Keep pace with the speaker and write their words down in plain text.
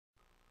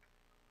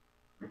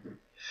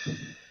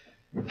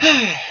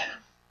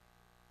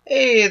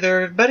Hey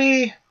there,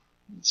 everybody.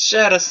 It's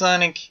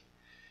ShadwSonic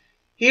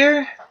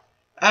here.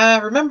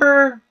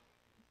 Remember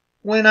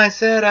when I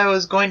said I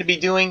was going to be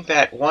doing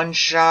that one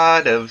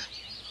shot of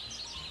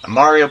a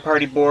Mario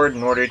Party board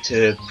in order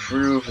to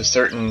prove a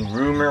certain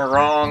rumor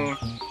wrong?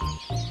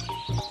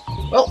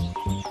 Well,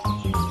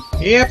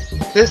 yep,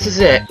 this is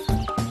it.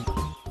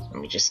 Let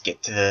me just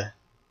get to the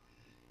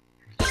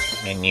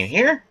menu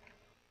here.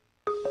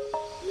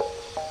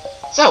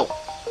 So,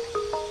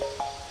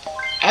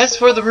 as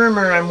for the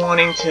rumor I'm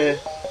wanting to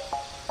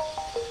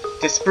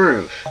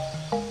disprove,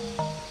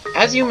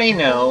 as you may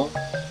know,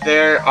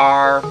 there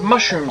are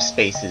mushroom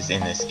spaces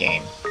in this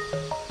game,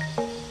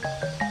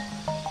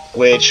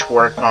 which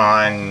work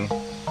on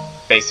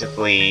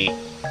basically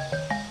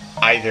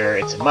either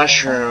it's a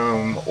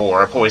mushroom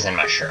or a poison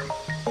mushroom.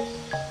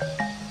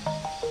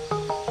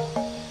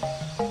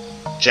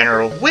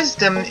 General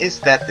wisdom is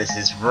that this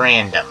is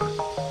random.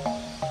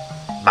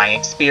 My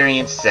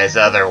experience says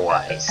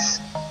otherwise.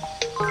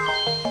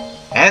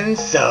 And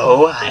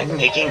so, I'm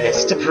making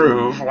this to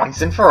prove,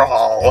 once and for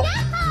all,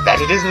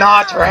 that it is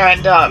not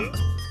random!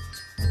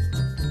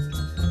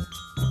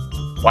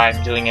 Why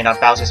I'm doing it on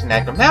Bowser's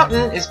Magma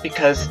Mountain is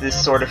because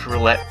this sort of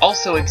roulette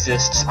also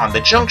exists on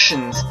the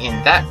junctions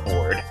in that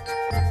board,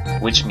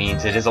 which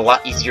means it is a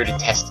lot easier to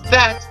test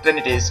that than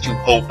it is to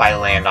hope I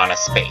land on a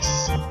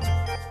space.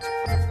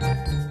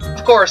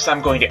 Of course,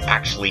 I'm going to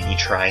actually be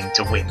trying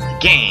to win the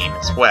game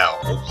as well,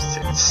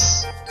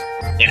 since,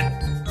 you know,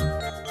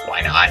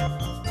 why not?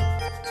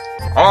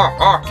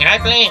 Oh, can I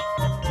play?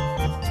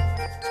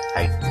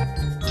 I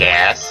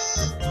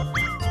guess.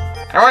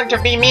 I want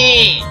to be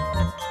me!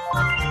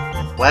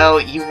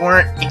 Well, you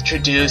weren't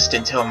introduced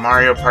until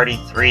Mario Party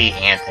 3,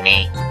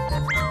 Anthony.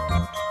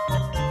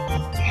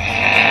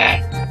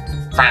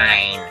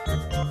 Fine.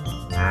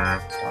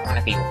 Don't want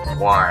to be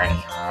Wari,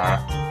 huh?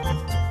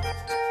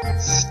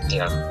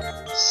 Still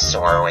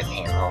sore with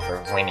him over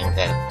winning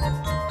that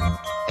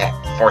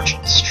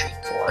Fortune Street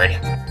board.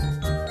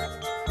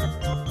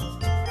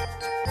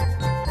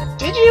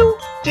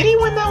 Did he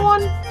win that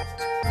one?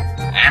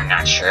 I'm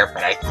not sure,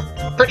 but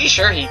I'm pretty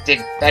sure he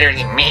did better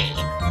than me.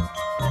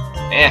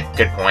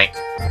 Good point.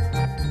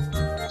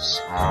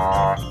 So...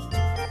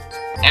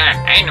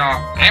 I know.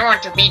 I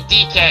want to be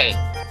DK.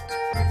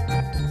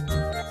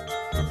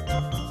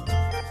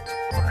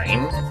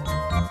 Fine.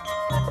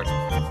 But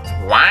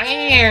why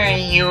are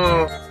you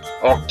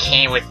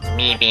okay with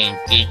me being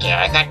DK?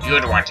 I thought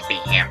you'd want to be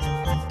him.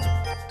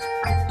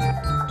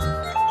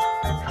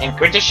 And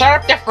good to shut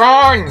up the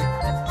phone!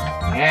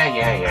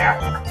 Yeah.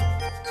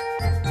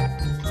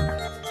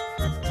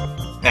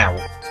 Now,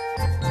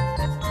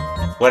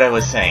 what I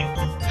was saying.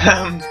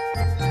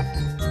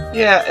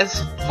 Yeah,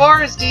 as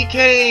far as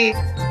DK,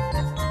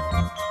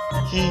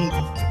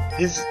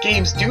 his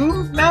games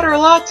do matter a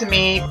lot to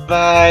me,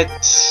 but,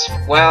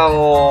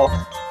 well,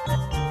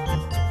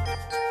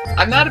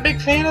 I'm not a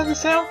big fan of the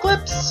sound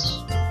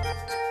clips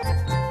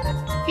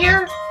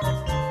here.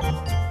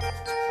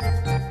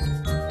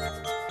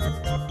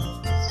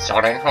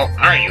 So then who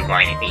are you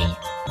going to be?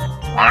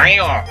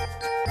 Mario?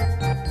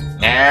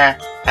 Nah,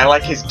 I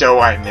like his "Dough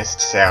I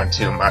Missed" sound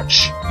too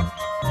much.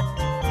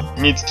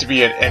 Needs to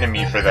be an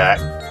enemy for that.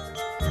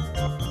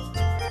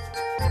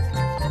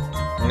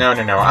 No,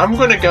 I'm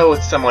gonna go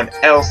with someone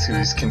else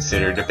who's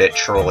considered a bit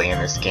trolly in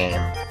this game.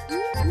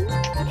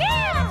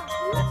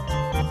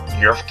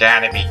 You've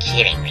gotta be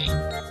kidding me.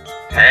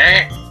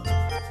 Huh?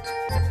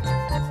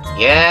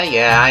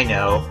 Yeah, I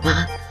know.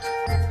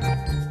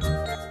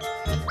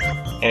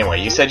 Anyway,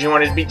 you said you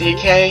wanted to be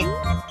DK?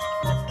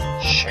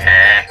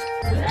 Sure.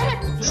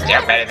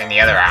 Still better than the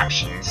other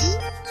options.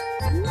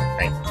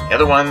 Right, the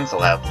other ones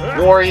will have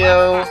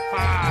Wario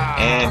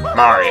and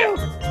Mario.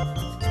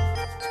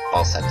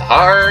 All set to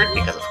hard,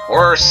 because of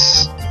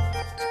course.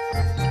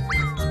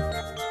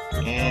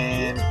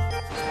 And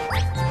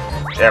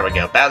there we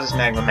go, Bowser's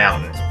Magma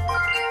Mountain.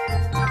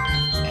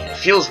 And it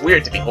feels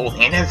weird to be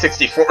holding an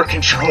N64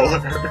 controller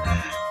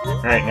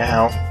right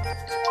now.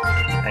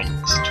 Right,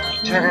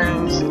 20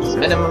 turns, it's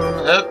minimum.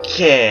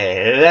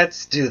 Okay,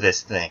 let's do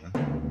this thing.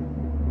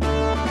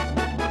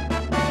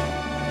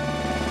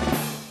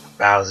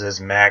 Bowser's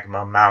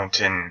Magma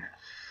Mountain.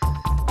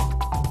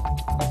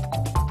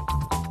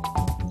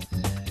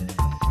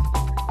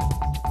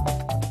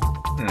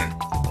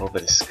 A little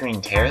bit of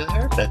screen tear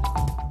there, but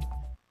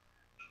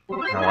oh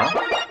well.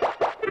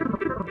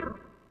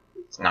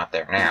 It's not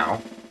there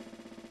now.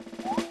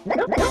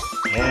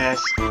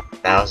 Yes,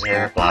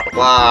 Bowser, blah blah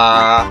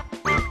blah.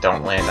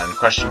 Don't land on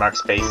question mark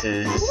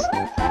spaces.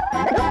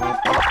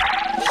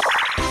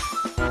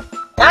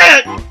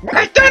 What?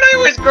 I thought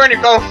I was going to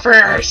go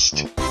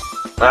first!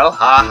 Well,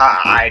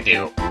 haha, I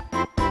do.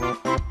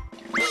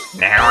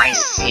 Now I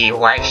see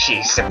why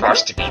she's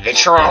supposed to be the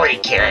trolley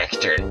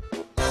character.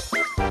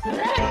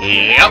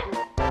 Yep.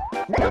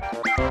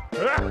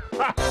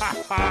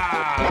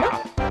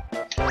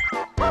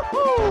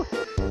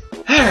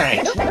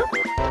 Alright.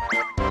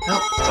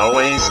 Well, as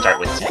always, start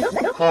with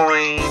 10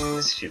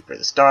 coins, shoot for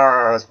the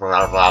stars,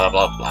 blah blah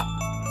blah blah blah.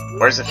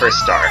 Where's the first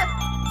star?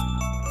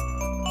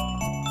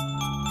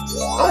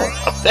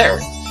 Oh, up there.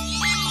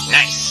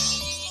 Nice.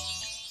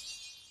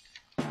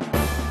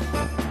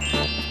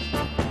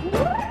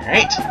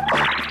 Alright.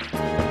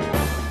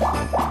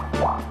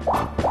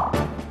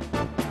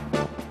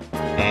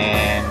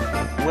 And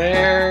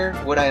where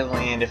would I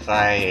land if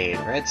I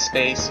red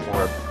space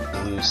or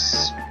blue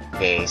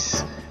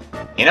space?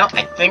 You know,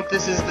 I think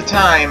this is the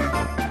time.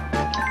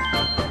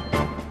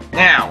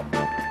 Now,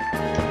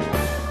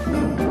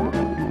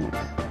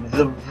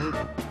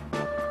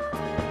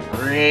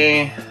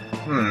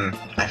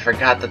 I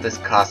forgot that this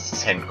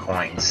costs 10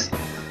 coins.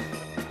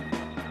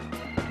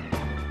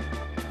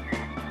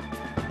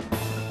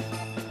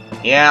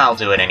 Yeah, I'll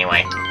do it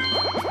anyway.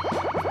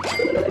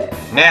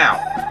 Now,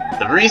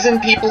 the reason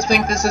people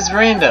think this is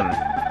random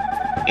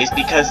is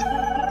because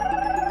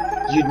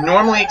you'd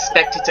normally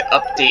expect it to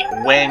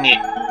update when it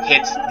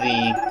hits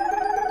the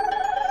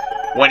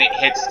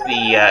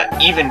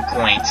even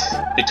point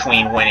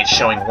between when it's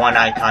showing one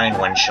icon and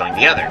when it's showing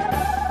the other.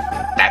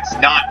 That's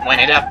not when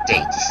it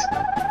updates.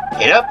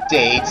 It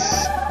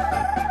updates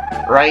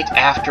right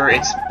after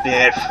it's been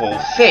at full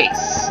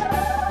face.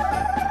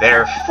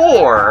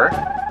 Therefore,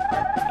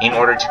 in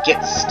order to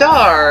get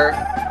star,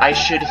 I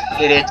should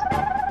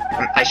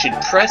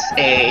press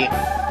A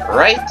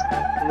right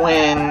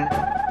when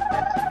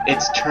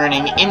it's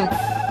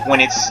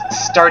when it's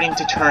starting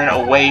to turn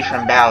away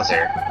from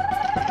Bowser.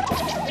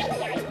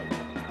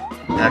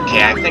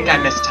 Okay, I think I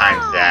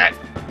mistimed that.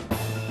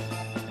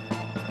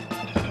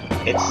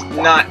 It's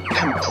not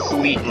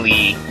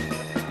completely...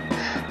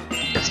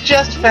 It's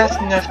just fast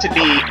enough to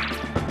be...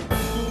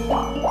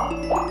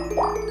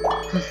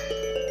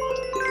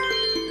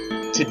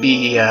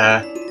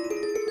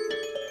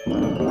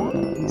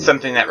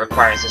 something that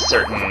requires a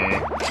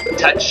certain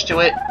touch to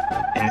it,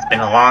 and it's been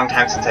a long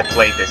time since I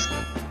played this.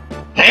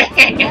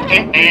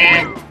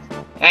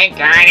 I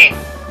got it!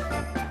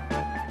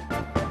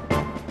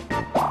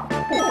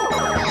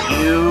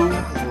 You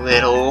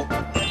little...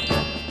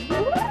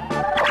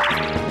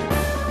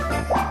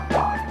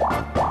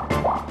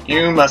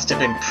 You must have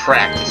been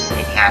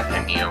practicing,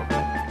 haven't you?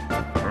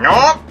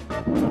 Nope!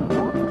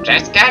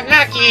 Just got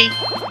lucky!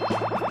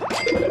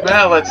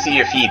 Well, let's see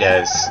if he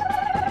does.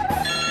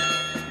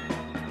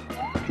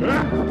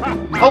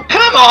 Oh,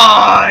 come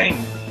on!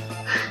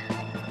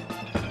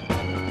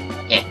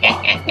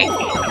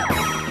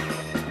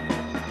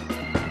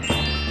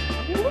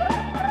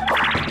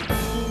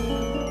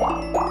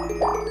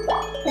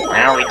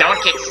 Well, we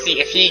don't get to see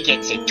if he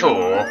gets it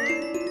too.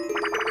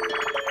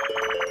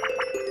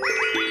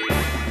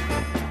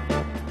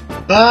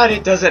 But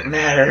it doesn't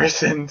matter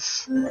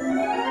since...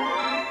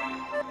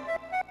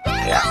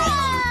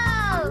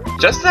 Yeah.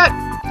 Just that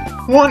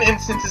one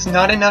instance is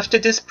not enough to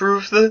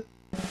disprove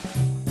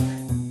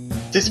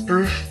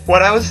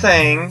what I was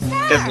saying,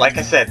 because like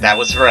I said, that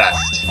was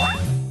rust.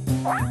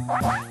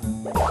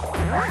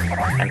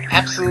 I'm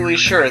absolutely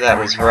sure that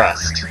was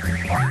rust.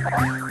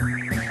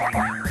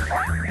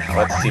 Now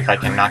let's see if I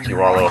can knock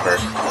you all over.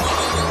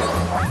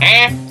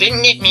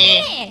 Didn't get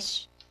me!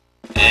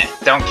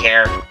 Don't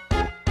care.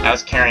 I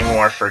was caring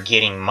more for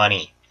getting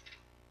money.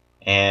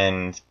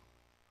 And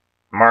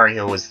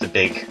Mario was the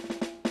big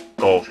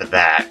goal for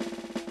that.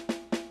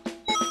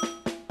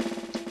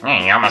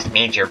 You almost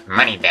made your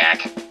money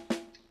back.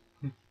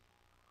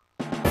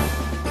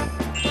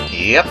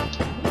 Yep.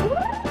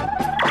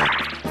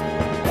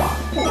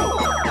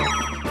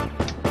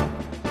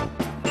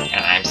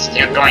 And I'm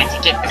still going to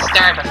get the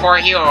star before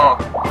you.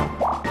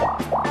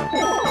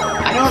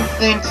 I don't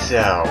think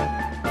so.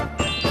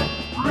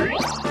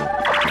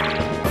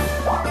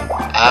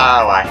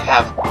 Oh, I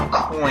have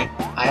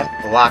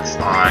blocks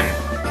on.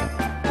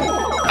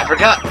 I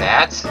forgot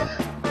that.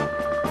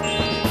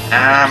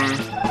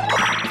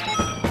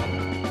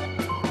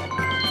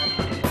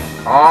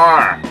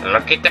 Oh,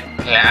 look at the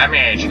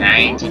plumber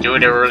trying to do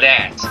the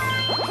roulette.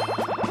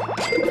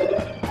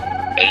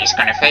 But he's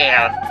gonna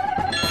fail.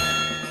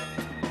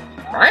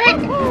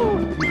 What?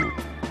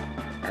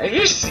 Are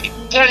you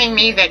telling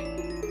me that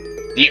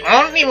the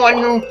only one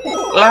who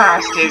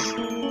lost is...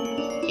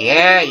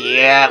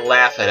 Yeah,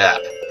 laugh it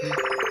up.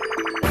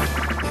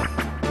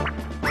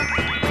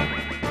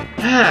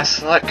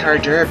 Slot car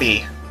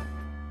derby.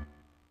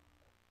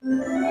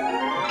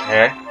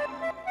 Okay.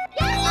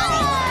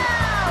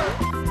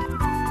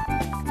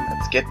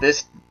 Let's get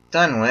this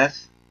done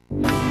with.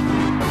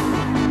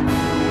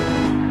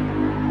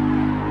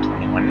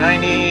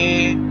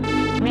 2190.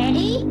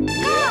 Ready? Go!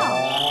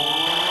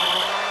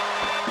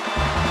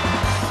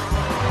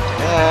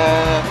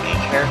 Be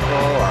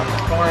careful on the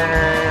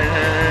corners.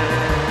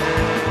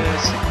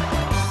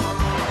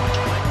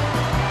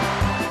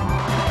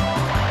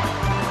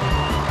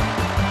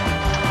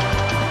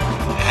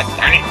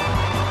 Done it.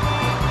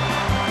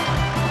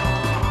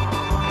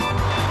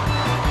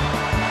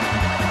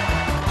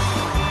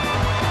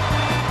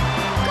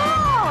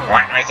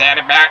 What was that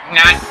about?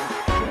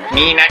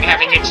 Me not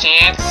having a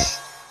chance?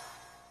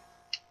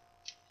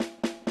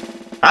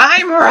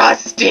 I'm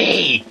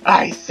rusty!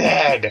 I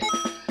said!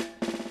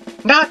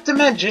 Not to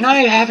mention,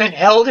 I haven't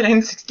held an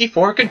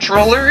N64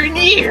 controller in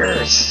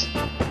years!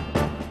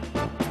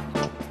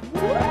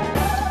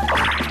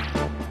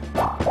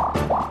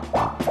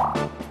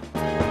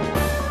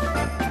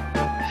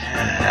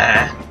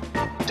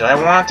 Do I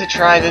want to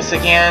try this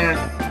again?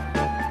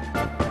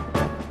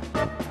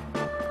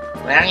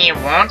 Well, you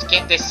won't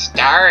get the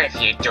star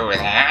if you do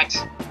that.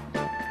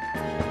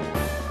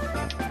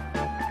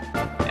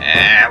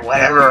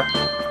 Whatever.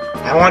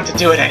 I want to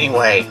do it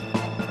anyway.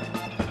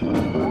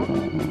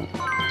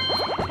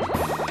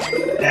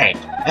 Hey,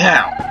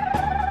 now.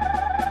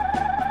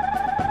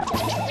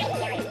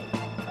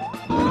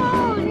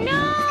 Oh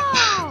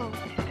no!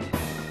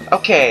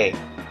 Okay,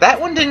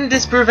 that one didn't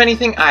disprove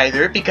anything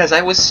either because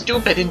I was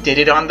stupid and did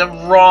it on the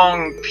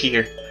wrong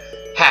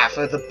half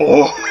of the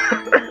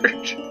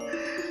board.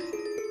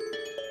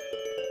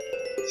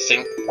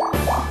 So,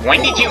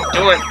 when did you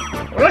do it?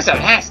 When was the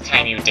last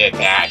time you did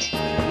that?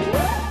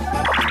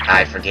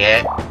 I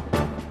forget.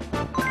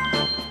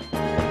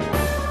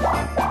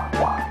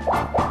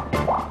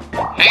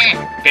 Hey,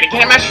 gonna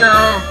get a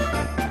mushroom!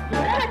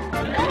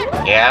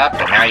 Yeah,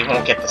 but now you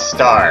won't get the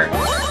star.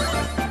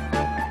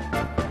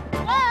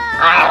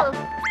 Oh,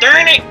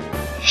 darn it!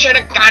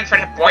 Should've gone for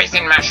the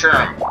poison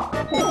mushroom.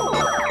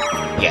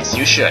 Yes,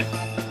 you should.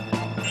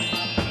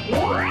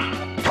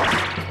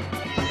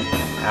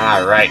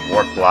 Alright,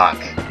 warp block.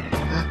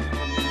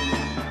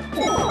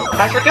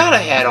 I forgot I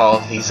had all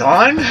of these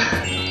on.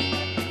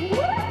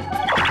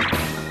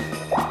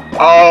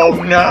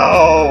 Oh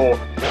no!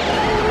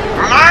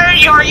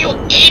 Mario, you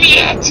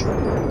idiot!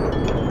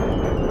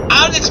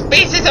 All the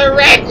spaces are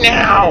red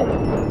now!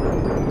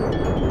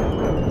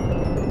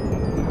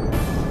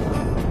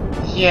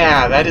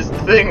 Yeah, that is the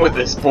thing with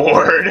this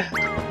board.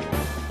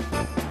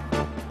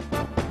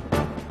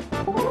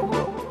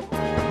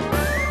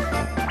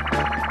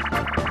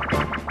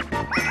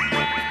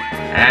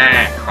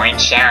 Coin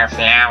shower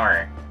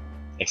flower.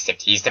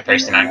 Except he's the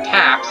person on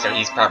top, so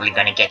he's probably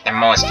gonna get the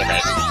most of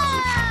it.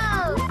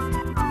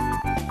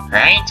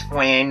 Right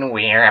when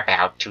we're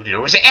about to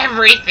lose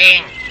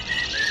everything!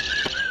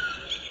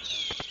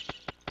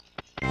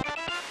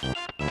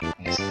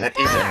 Yes, that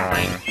is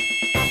annoying.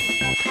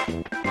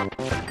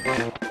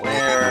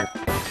 Where?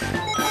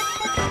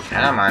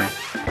 Come on.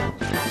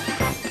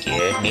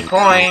 Give me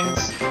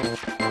coins.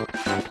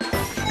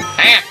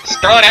 Ah,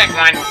 stole that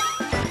one!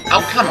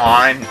 Oh, come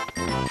on.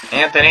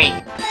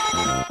 Anthony.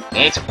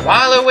 It's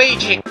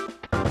Waluigi!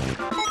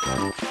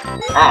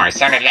 Oh, it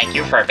sounded like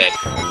you for a bit.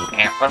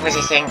 What was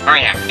he saying? Oh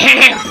yeah.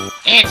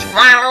 It's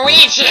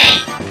Waluigi!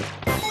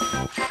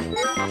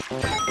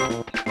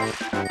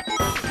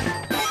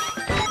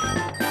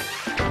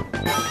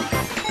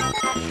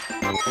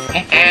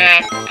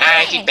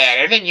 I did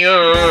better than you!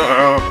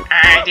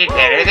 I did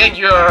better than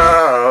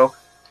you!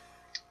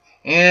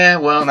 Yeah,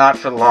 well, not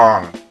for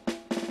long.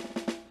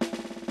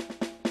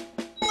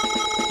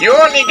 You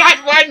only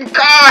got one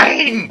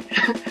coin!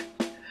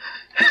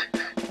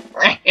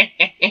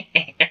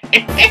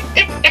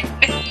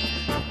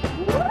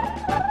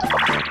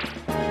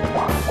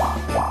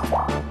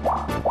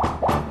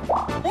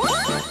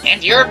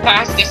 And you're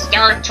past the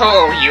star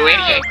too, you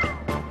idiot!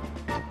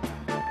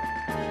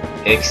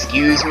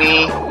 Excuse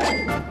me?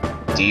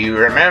 Do you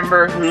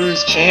remember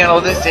whose channel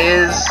this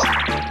is?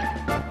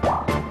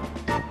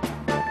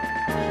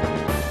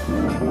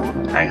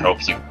 I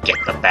hope you get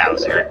the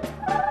Bowser.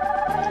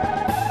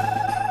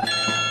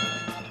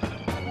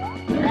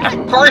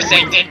 Of course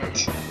I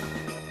didn't!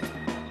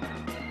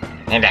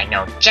 And I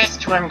know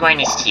just who I'm going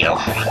to steal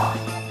from.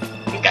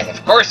 Because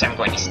of course I'm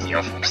going to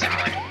steal from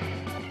someone.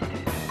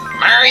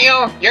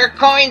 Mario, your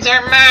coins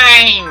are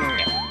mine!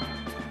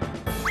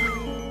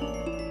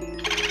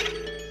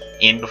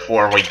 In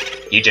before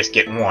you just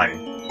get one.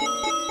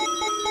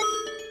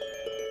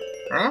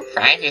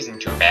 5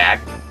 isn't too bad.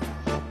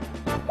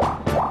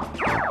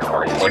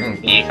 Or it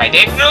wouldn't be if I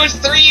didn't lose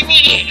 3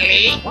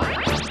 immediately!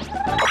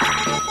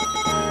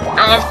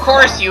 Oh, of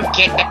course you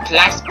get the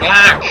plus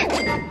block!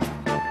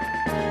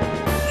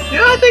 You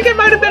know, I think it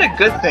might have been a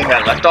good thing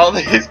I left all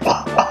these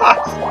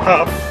blocks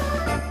up.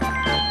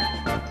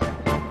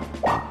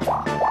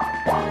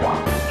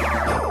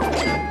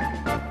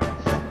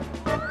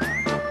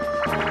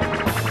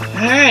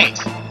 Alright.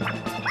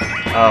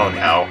 Oh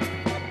no.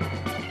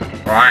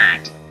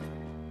 What?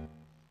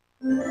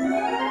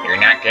 You're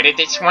not good at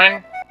this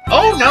one?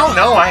 Oh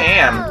no, I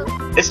am.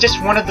 It's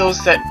just one of those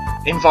that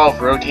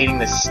involve rotating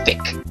the stick.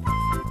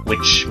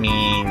 Which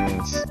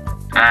means...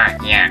 Ah,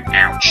 yeah,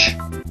 ouch.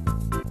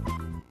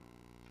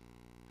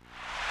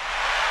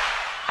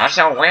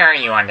 Also, where are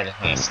you on the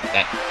list?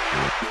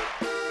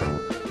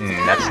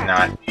 That's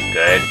not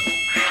good.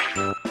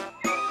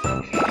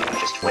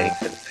 Just waiting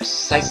for the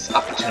precise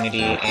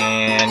opportunity,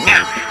 and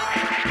now!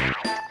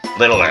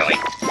 Little early.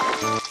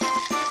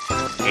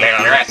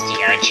 Little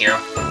rusty, aren't you?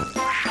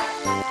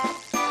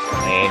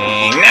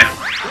 Waiting now!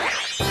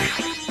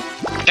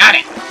 Got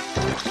it!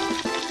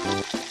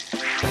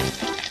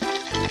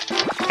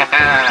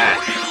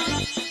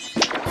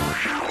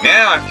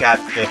 Now I've got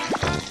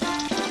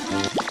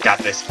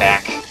this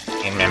back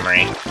in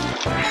memory.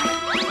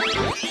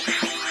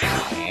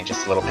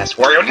 little past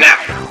Wario now!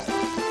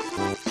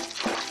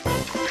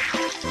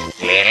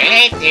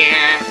 Right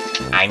there.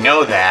 I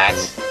know that.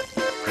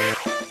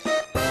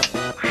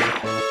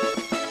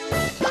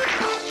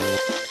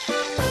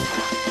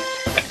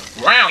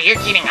 Wow, you're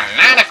getting a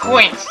lot of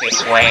coins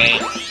this way.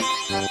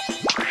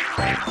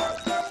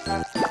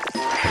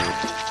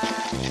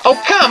 Oh,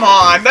 come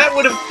on! That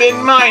would have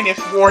been mine if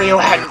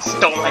Wario hadn't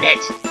stolen it!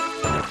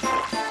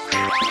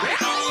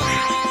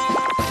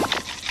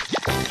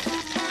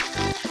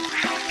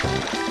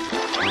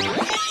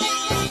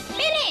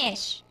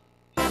 Finish!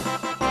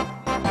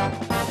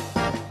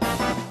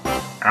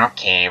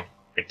 Okay,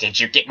 but did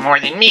you get more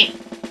than me?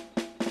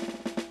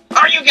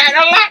 Oh, you got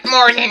a lot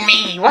more than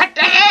me! What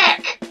the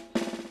heck?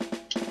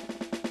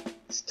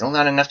 Still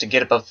not enough to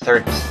get above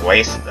 3rd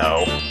place,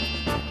 though.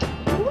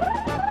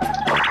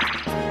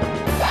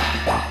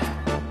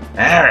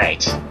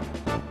 Alright.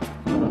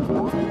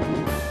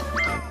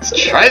 Let's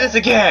try this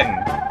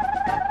again!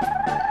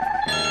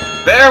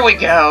 There we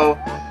go!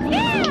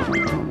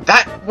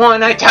 That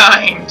one I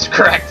timed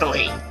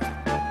correctly!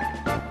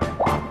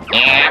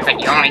 Yeah, but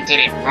you only did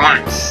it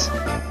once.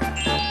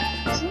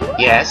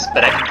 Yes,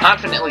 but I can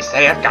confidently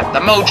say I've got the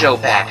mojo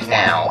back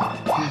now.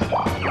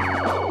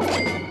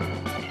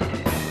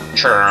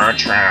 True,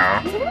 true.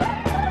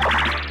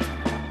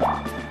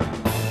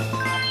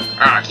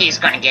 Oh, he's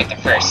gonna get the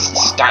first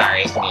star,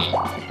 isn't he?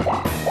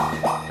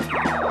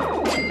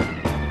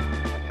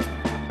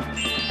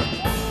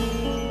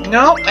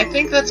 No, I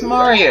think that's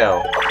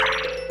Mario.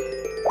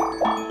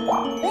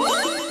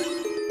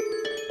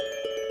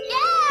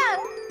 Yeah!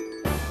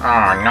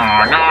 Oh,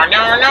 no, no,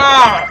 no,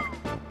 no!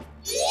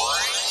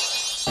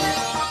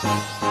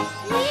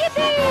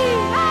 Yippee!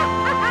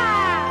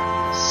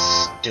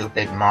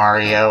 Stupid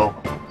Mario.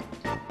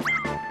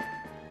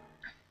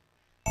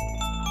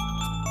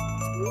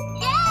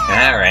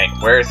 Alright,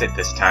 where is it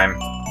this time?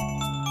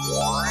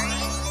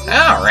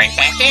 Oh, right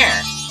back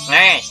there.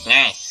 Nice,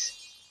 nice.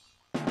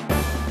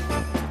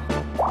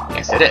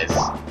 Yes, it is.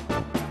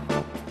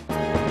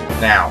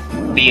 Now,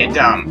 be a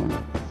dumb.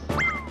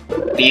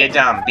 Be a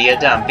dumb, be a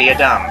dumb, be a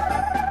dumb.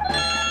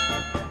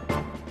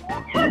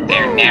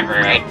 They're never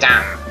a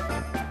dumb.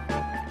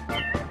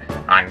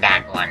 On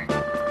that one.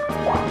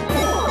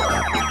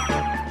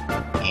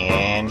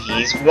 And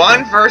he's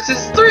 1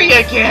 versus 3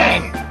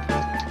 again!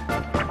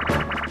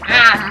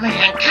 Oh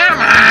man, come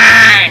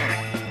on!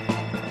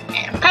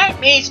 Pat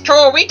Me's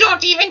troll, we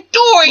don't even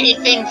do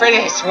anything for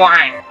this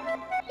one!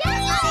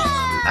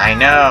 I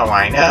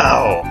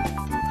know.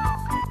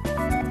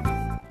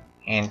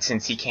 And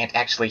since he can't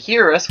actually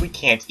hear us, we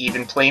can't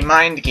even play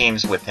mind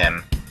games with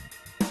him.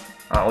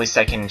 Well, at least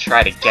I can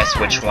try to guess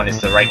which one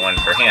is the right one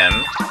for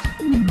him.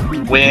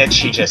 Which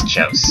he just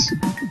chose.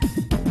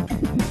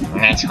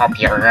 Let's hope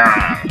you're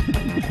wrong.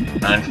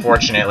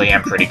 Unfortunately,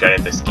 I'm pretty good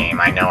at this game.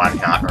 I know I'm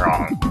not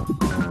wrong.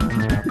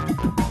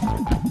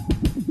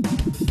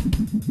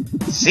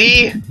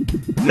 See?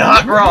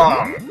 Not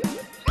wrong!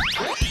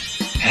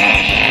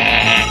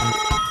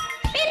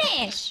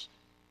 Finish!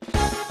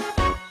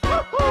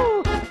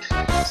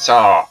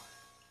 So,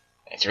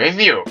 let's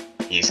review.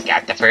 He's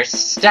got the first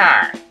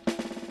star.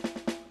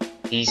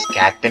 He's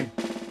got the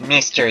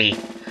mystery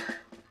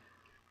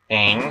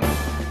thing.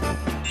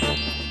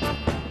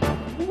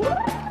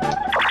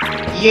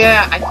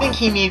 Yeah, I think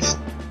he needs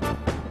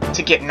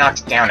to get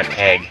knocked down a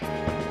peg.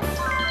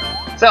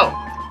 So,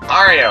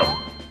 Mario,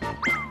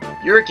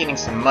 you're getting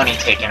some money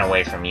taken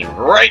away from you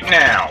right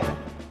now!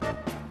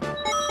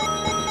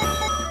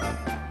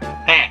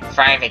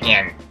 5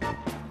 again.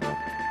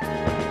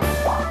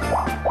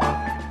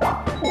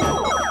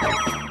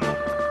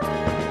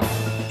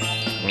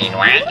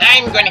 Meanwhile,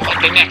 I'm gonna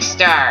get the next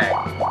star.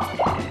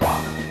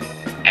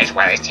 As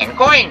well as 10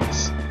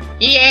 coins.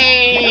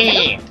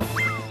 Yay!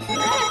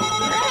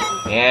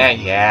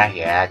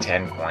 Yeah,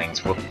 10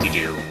 coins,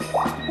 whoop-de-doo.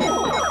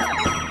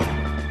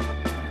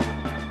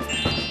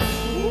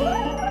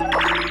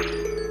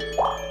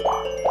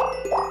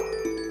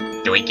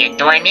 Do we get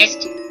Do I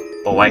Missed?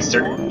 Oh, I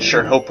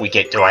sure hope we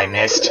get Do I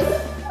Missed.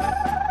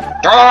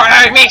 Do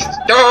I Missed!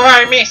 Do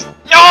I Missed!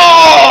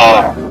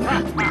 No!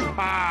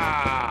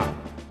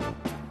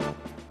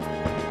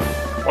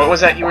 What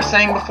was that you were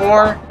saying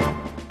before?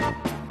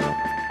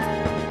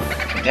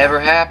 Never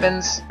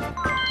happens?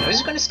 Who's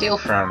he gonna steal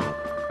from?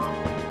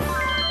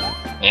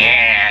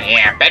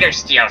 Yeah, better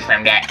steal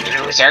from that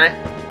loser.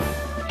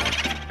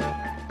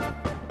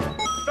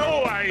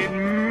 No, I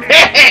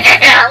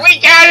We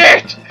got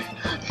it!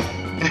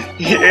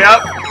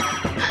 Yep.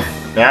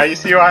 Now you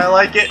see why I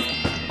like it?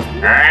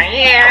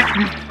 Yeah.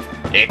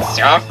 It's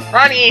so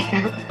funny.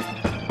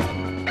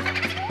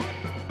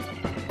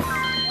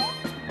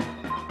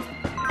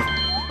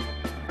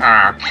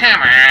 Oh,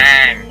 come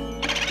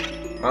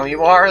on. Well,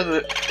 you are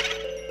the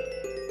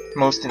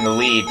most in the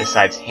lead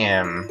besides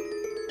him.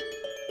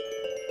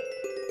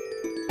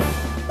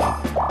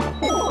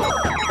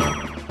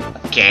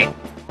 Okay.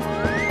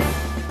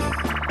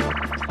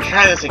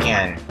 Try this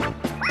again.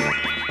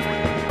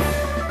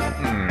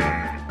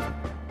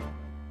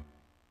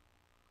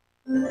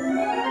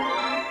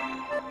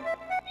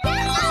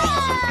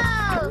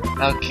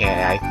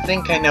 Okay, I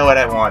think I know what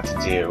I want to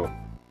do.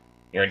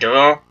 You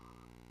do?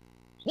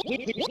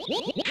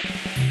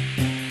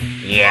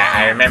 Yeah,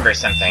 I remember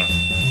something.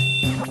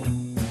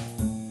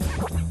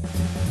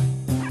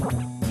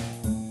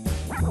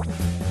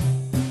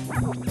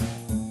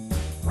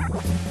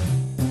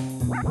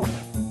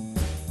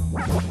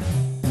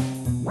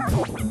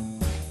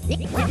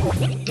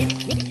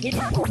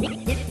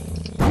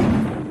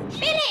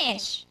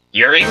 Finish!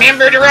 You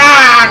remembered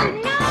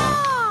wrong!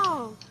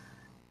 No!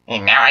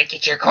 And now I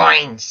get your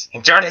coins,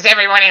 and so does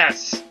everyone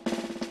else.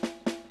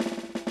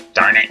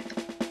 Darn it.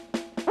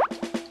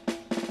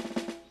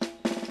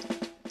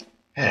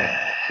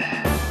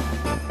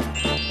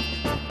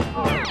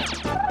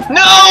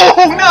 No!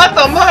 Not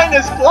the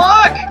minus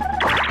block!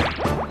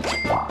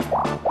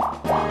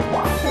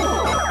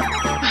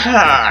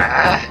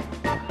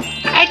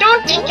 I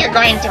don't think you're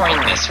going to win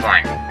this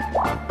one.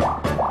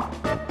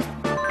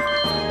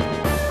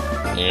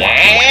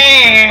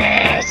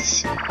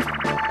 Yes!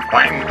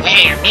 One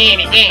player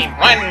minigame!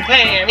 One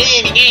player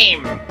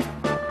minigame!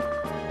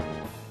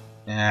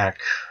 Ah,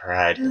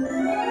 crud.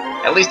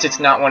 At least it's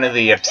not one of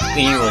the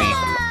obscenely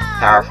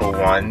powerful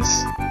ones.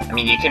 I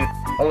mean, you can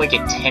only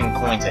get 10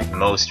 coins at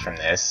most from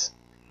this.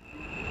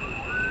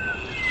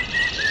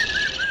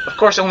 Of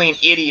course, only an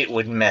idiot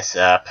would mess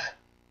up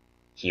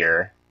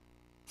here.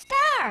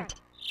 Start!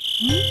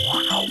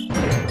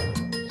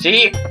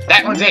 See?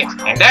 That one's it!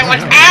 And that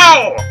one's...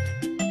 Ow!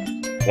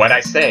 What'd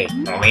I say?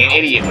 Only an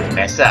idiot would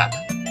mess up.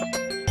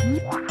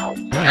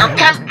 Oh,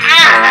 come...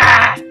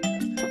 Ah!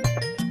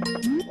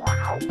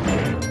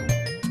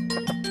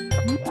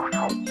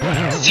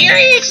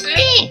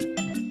 Seriously?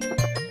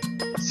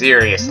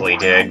 Seriously,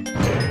 dude.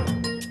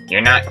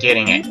 You're not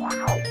getting it.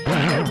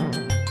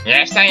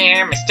 Yes, I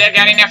am. I still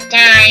got enough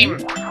time.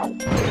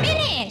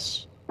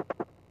 Finish!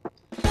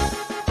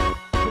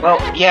 Well,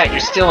 yeah,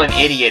 you're still an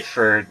idiot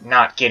for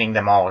not getting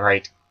them all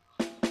right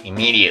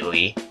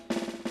immediately.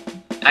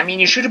 I mean,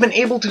 you should have been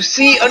able to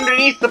see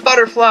underneath the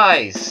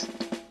butterflies!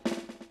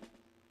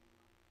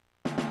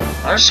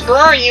 I'll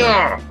screw you.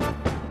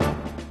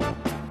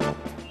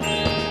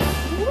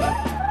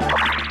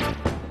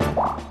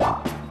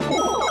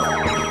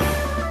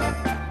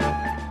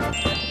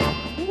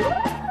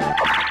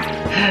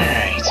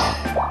 Alright.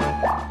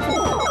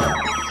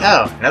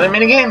 So, another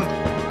minigame?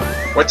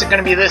 What's it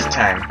gonna be this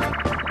time?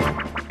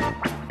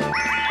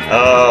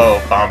 Oh,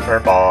 bumper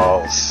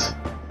balls.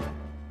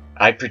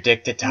 I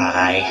predict a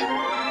tie.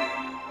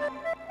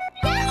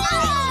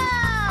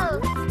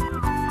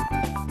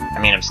 I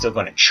mean, I'm still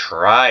gonna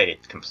try to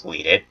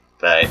complete it,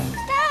 but...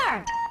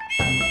 Start!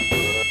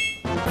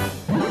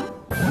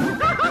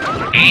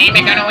 I'm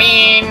gonna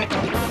win.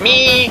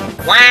 Me,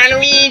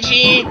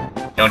 Waluigi.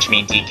 Don't you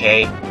mean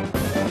DK?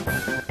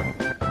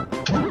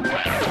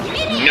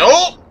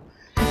 Nope.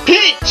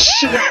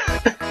 Peach!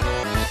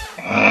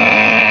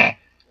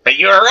 But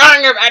you were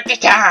wrong about the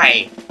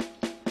tie.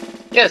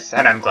 Yes,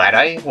 and I'm glad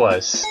I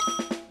was.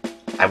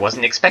 I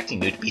wasn't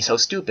expecting you to be so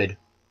stupid.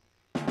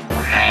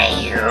 Why,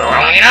 you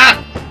own it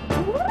up.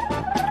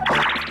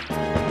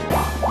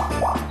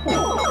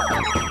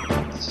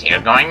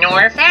 Still going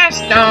nowhere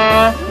fast,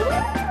 though.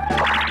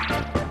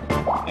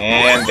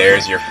 And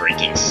there's your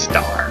freaking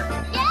star.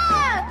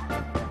 Yeah!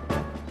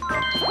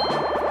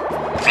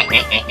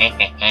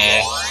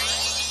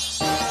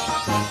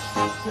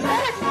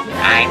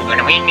 I'm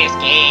gonna win this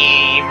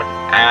game.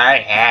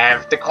 I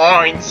have the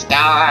coin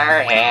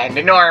star and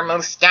the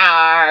normal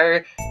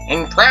star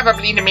and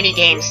probably the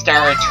minigame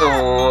star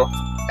too.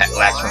 That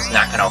last one's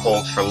not gonna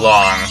hold for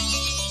long,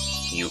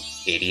 you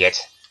idiot.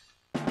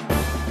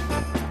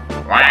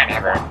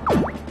 Whatever.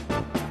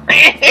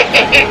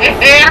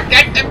 I've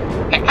got the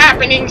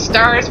happening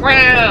star as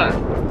well.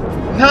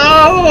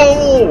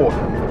 No!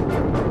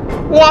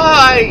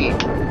 Why?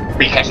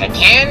 Because I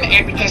can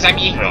and because I'm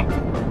evil.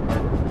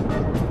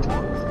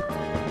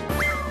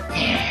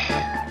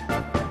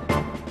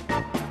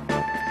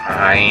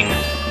 Fine.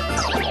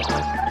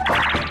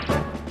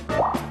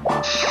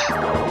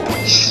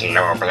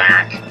 Slow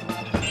block.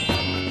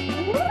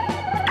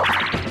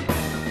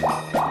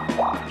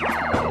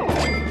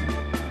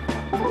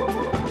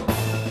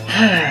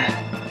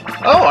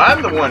 Oh,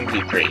 I'm the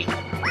 1v3.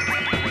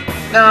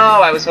 No,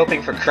 I was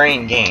hoping for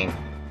Crane Game.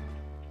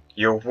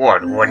 You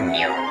would, wouldn't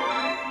you?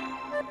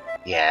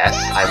 Yes,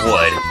 I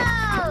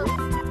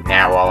would.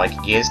 Now all I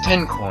can get is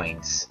 10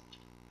 coins.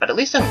 But at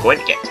least I'm going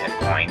to get 10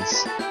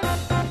 coins.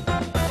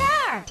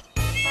 Start!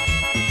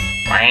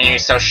 Why are you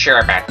so sure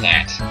about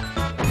that?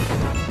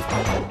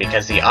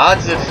 Because the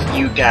odds of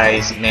you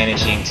guys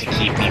managing to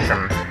keep me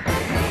from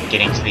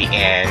getting to the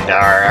end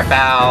are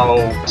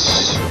about...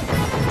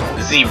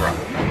 0.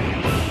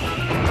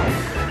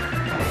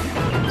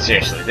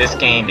 Seriously, this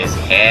game is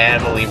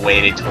heavily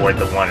weighted toward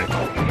the one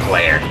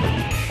player.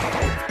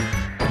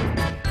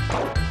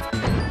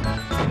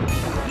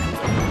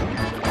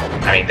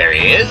 I mean, there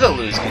is a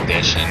lose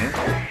condition.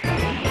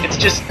 It's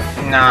just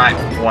not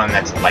one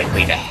that's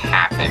likely to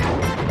happen.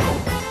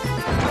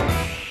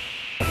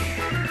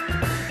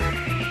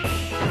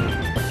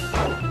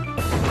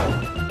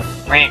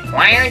 Wait,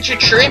 why aren't you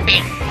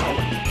tripping?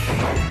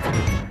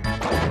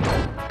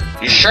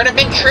 You should have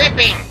been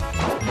tripping!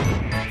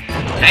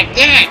 Like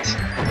that!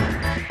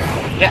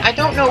 Yeah, I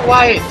don't know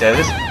why it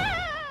does.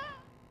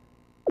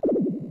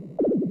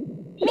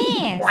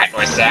 Miss. What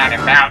was that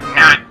about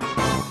not...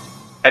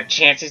 a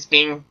chances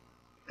being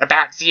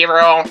about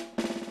 0?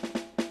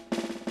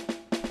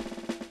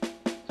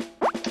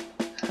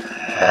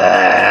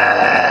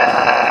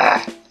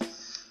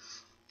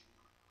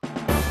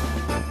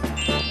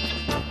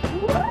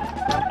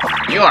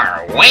 You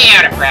are way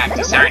out of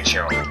practice, aren't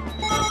you?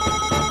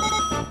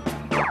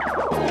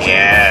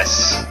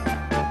 Yes.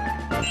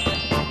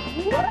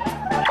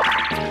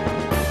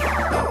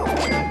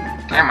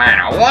 Come on,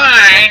 a 1!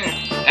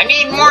 I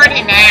need more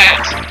than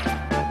that!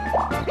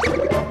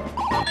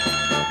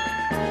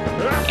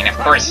 And of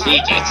course he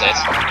gets it.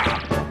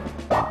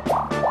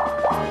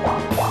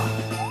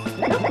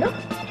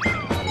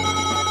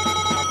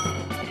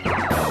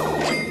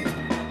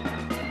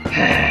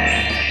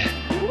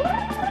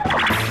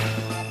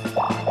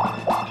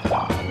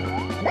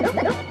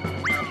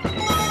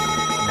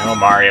 No,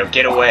 Mario,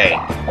 get away.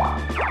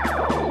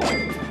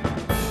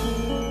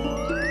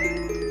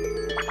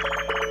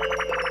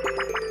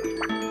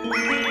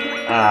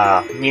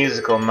 Ah,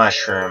 musical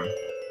mushroom.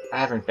 I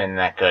haven't been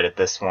that good at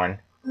this one.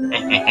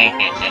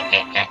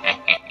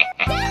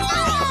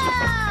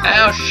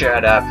 Oh,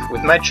 shut up.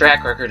 With my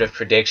track record of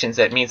predictions,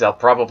 that means I'll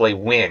probably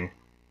win.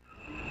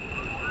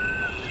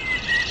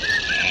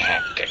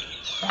 Yeah, good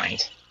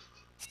point.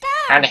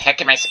 How the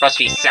heck am I supposed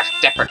to be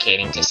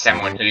self-deprecating to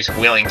someone who's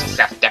willing to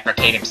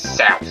self-deprecate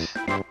himself?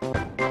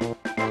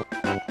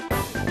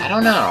 I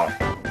don't know.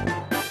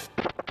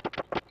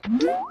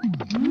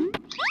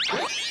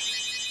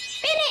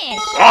 Finish.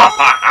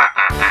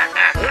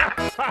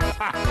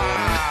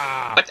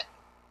 What the?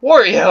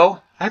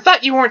 Wario, I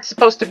thought you weren't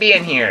supposed to be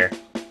in here.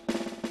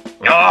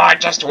 No, I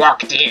just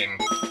walked in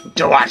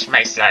to watch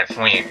myself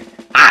win.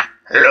 Ah,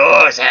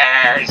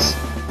 losers!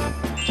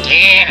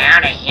 Get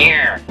out of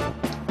here!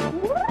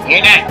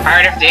 You're not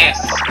part of this!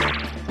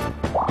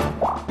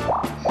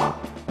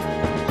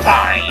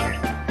 Fine.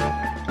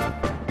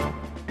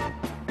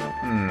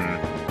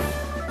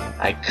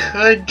 I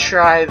could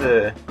try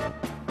the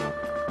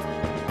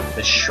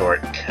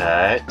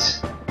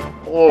shortcut,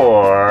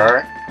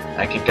 or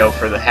I could go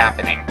for the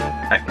happening.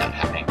 Not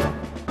happening.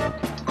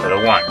 For the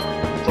 1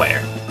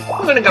 player.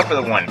 I'm gonna go for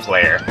the 1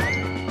 player.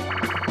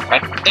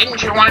 But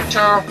didn't you want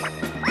to?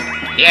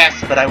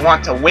 Yes, but I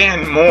want to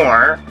win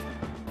more.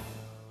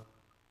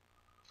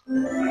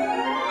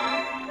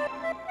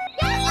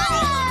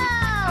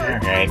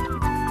 Alright.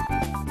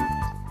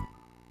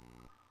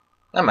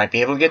 I might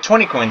be able to get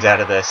 20 coins out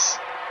of this.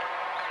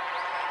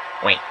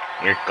 Wait,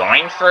 you're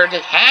going for the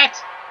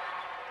hat?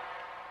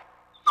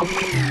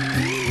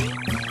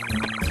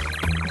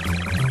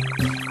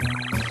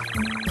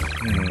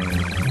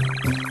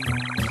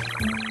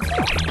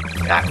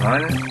 Got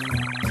one.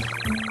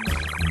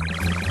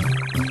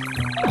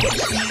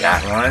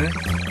 Got one.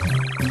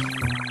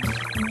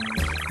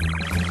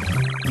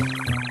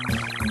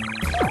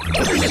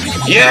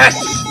 Yes!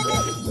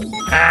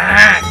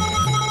 Ah!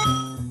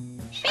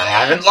 I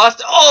haven't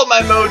lost all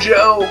my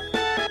mojo!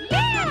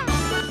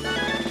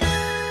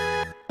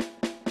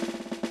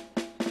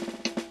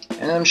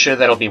 And I'm sure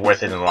that'll be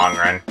worth it in the long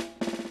run.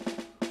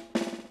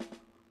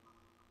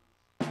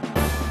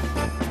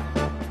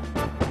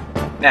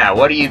 Now,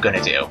 what are you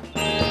gonna do?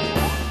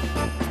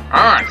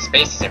 Oh, the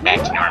spaces are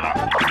back to normal.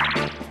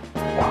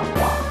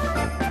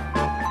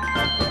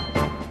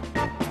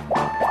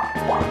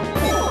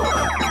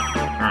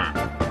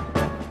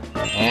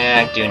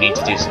 Yeah, I do need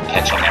to do some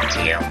catching up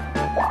to you.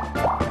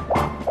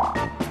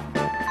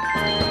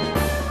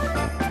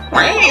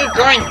 Why are you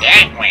going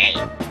that way?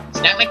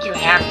 It's not like you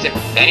have the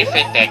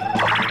benefit that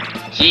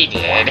he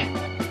did.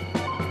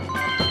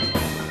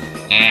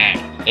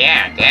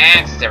 Yeah,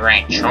 that's the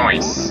right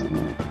choice.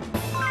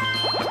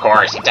 Of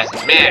course, it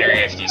doesn't matter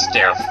if you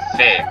still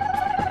fail.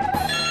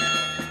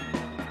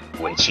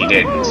 Which he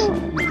didn't.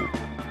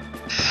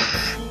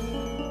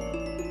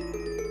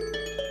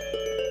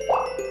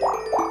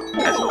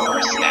 Of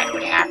course that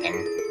would happen.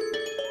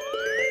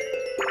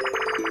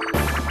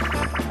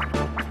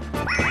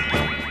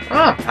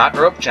 Oh, hot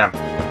rope jump.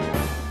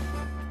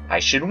 I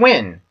should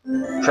win,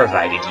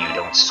 provided you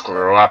don't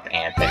screw up,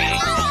 Anthony.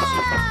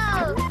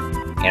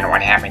 And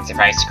what happens if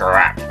I screw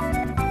up?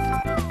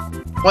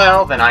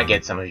 Well, then I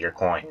get some of your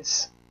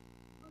coins.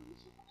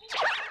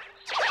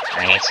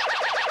 Right?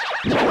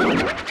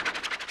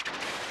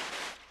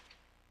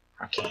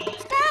 Okay.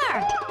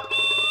 Start.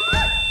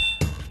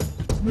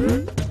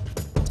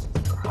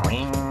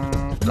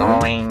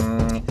 Going.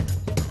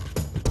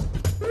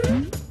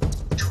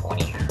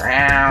 20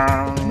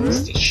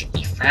 rounds. This should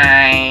be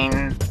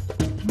fine.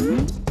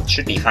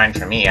 Should be fine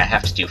for me. I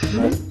have to do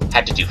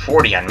had to do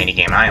 40 on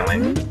Minigame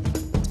Island.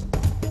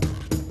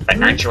 But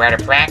aren't you out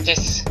of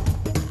practice?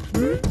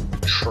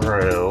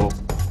 True.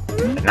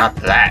 But not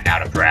that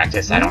out of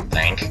practice, I don't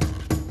think.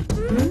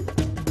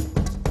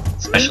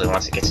 Especially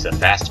once it gets to the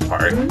fast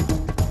part.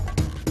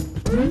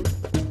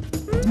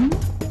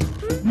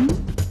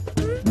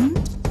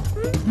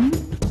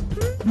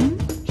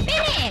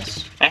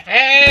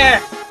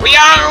 We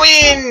all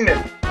win!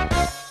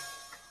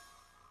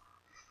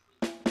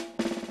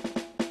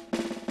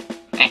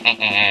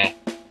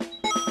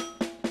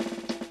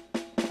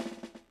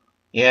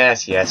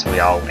 Yes, yes, we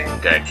all win.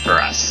 Good for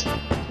us.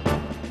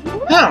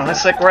 Oh,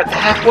 looks like we're at the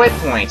halfway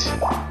point.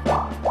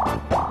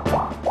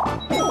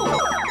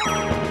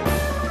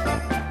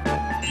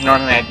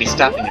 Normally I'd be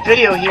stopping the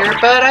video here,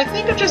 but I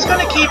think I'm just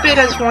gonna keep it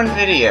as one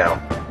video.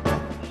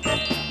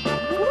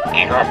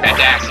 And hope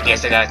Audacity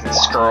doesn't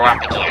screw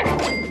up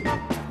again.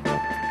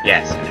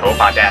 Yes, and hope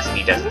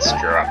Audacity doesn't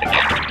screw up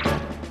again.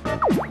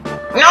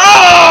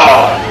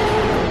 No!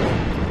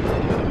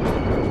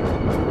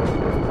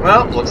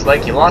 Well, looks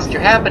like you lost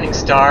your happening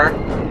star,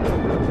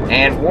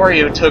 and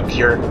Wario took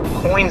your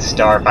coin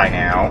star by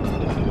now.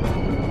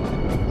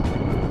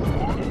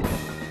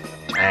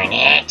 Darn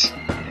it.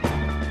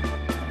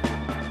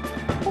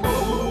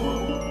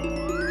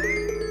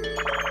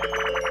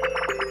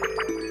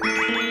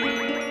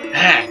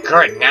 Ah,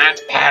 good,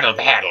 not paddle.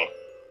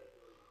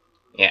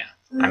 Yeah,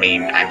 I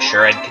mean, I'm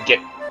sure I could get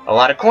a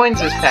lot of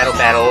coins with Paddle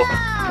Battle,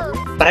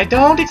 but I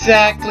don't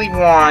exactly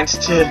want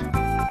to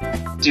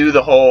do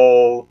the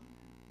whole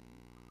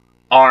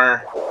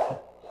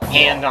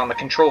hand on the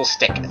control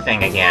stick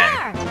thing again.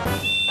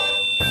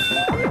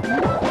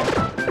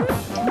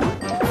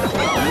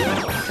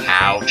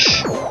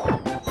 Ouch.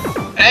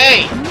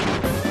 Hey!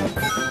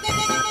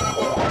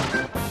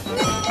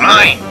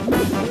 Mine!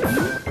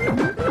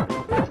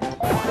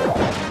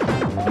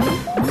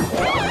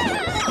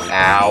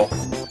 Ow.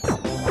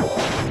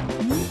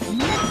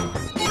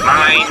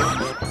 Mine!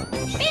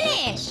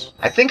 Finish!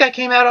 I think I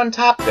came out on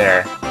top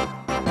there.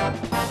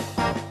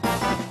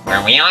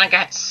 Well, we all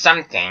got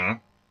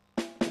something.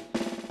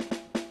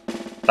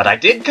 But I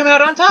did come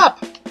out on top!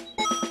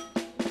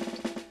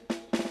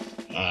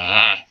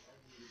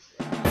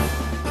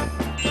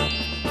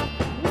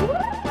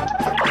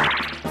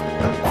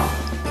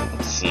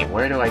 Let's see,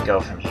 where do I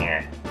go from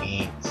here?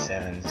 8,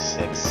 7,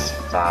 6,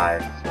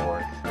 5,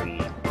 4,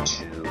 3,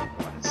 2,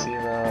 1,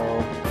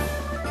 0.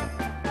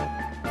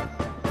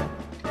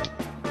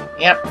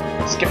 Yep,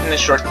 skipping the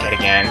shortcut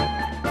again.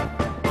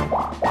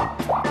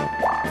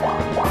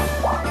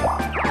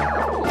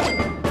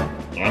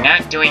 You're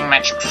not doing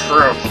much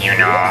proof, you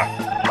know.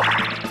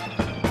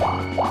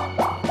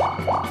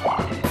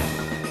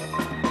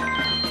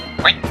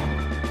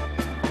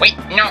 Wait,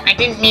 no, I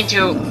didn't mean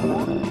to.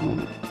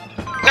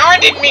 No, I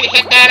didn't mean to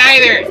hit that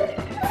either.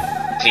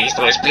 Please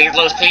lose.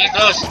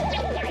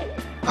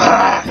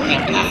 Ah,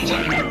 thank God.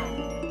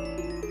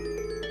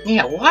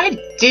 Yeah, why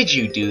did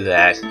you do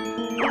that?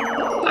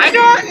 I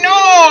don't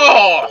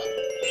know!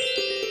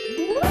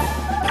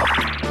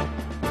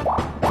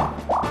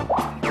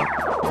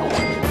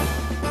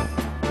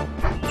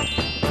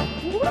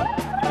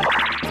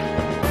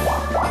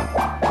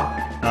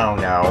 Oh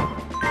no.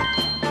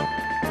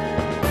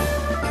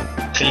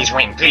 Please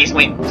win. Please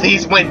win!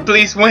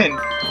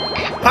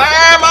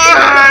 Come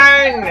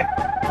on!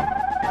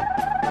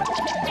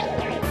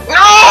 No!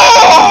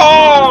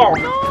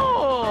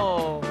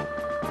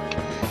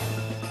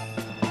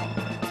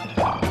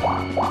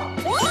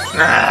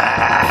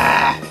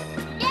 Ah.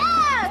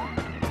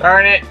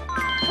 Darn it!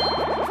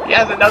 He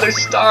has another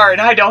star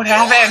and I don't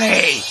have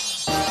any!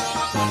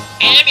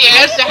 And he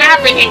has the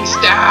happening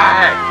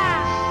star!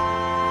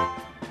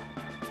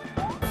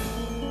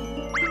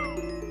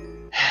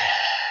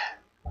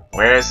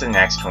 Where's the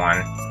next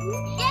one?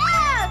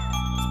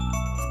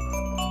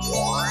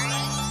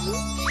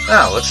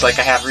 Oh, looks like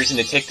I have reason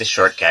to take the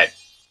shortcut.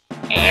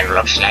 And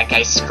looks like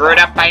I screwed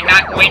up by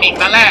not winning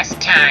the last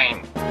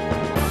time.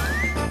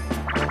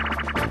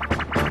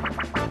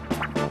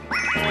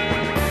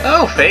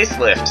 Oh,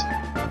 facelift!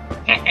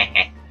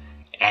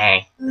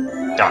 I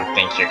don't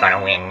think you're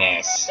gonna win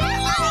this.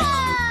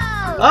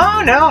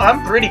 Oh no,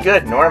 I'm pretty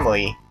good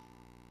normally.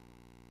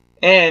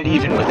 And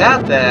even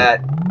without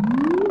that,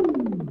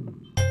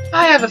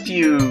 I have a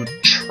few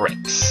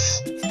tricks.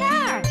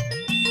 Start!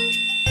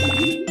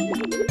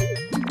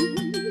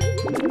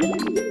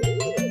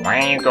 Why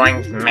are you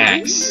going for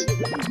max?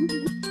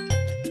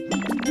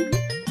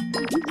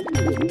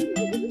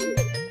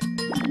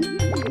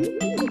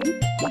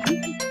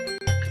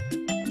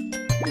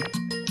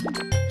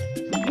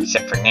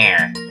 Except for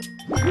Nair.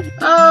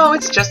 Oh,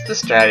 it's just the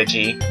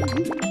strategy.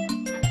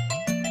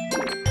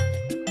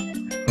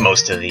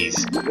 Most of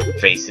these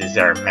faces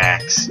are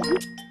max.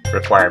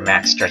 Require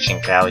max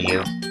stretching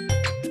value.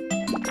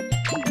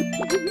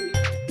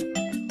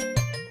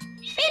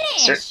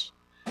 Finish!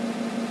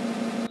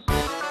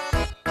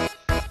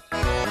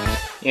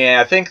 Yeah,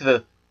 I think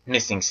the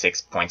missing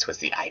 6 points was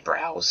the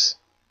eyebrows.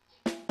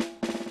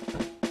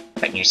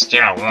 But you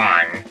still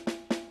won.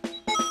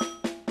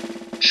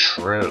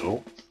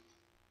 True.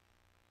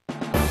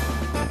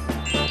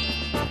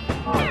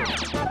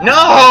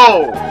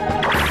 No!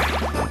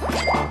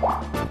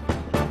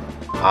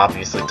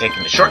 Obviously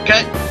taking the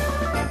shortcut.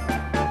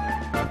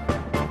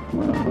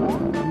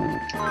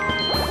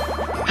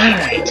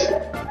 Alright.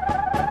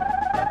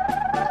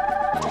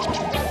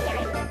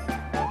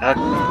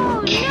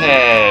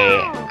 Okay.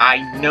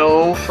 I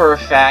know for a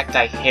fact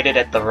I hit it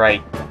at the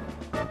right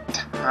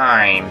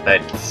time,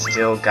 but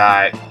still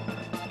got...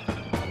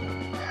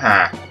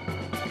 Huh.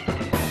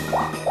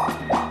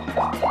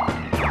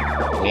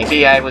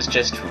 Maybe I was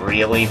just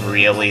really,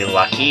 really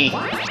lucky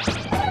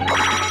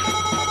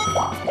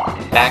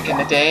back in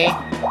the day?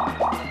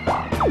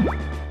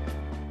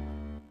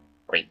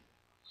 Wait.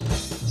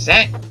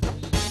 Set?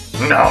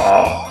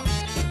 No!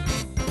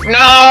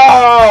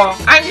 No!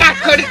 I'm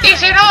not good at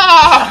this at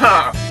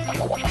all!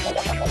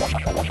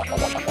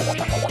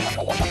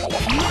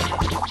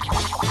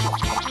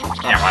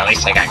 Yeah, well, at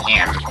least I got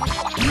him.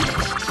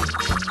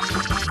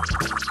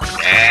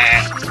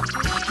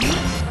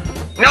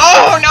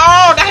 No,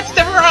 no! That's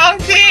the wrong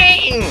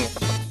thing!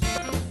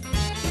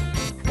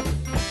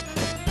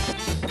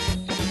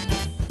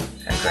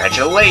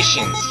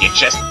 Congratulations, you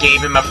just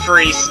gave him a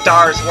free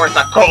star's worth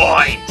of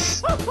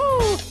coins!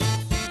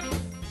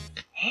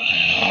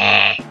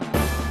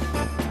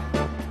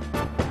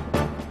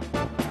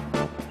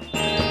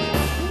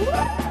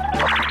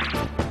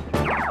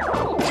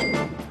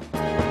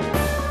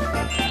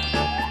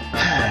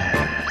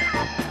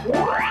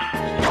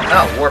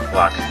 Oh, warp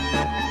block.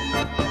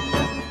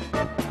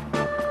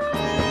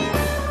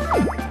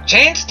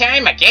 Chance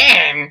time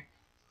again!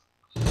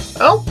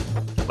 Oh,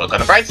 look on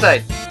the bright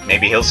side.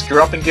 Maybe he'll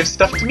screw up and give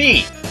stuff to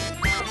me.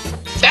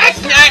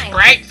 That's not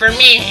right for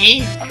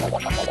me!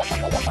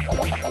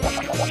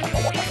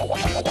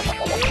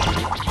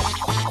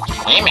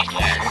 Him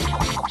again.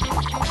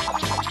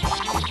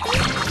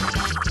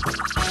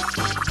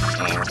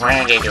 And what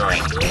are they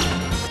doing?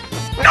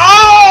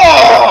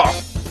 No!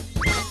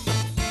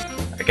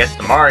 I guess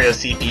the Mario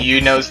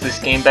CPU knows this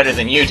game better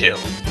than you do.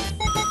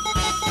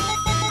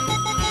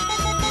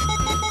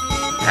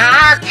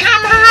 Oh,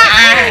 come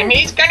on!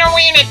 He's gonna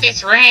win at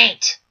this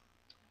rate!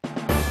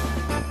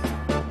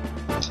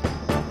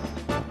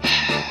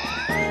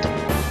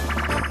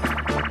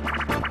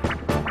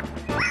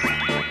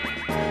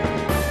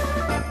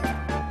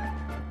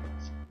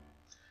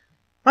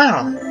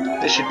 Well,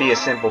 this should be a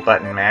simple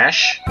button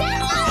mash.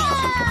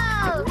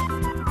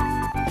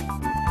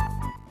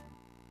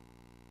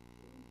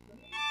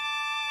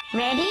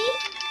 Ready?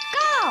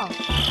 Go!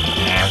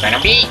 I'm gonna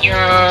beat you!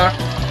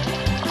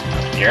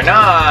 You're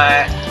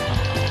not.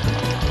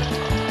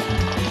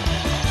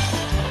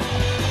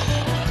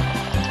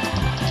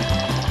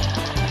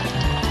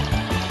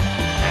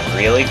 I'm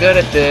really good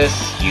at this.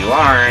 You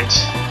aren't.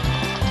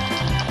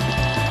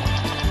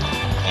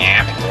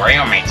 Yeah, but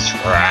Wario might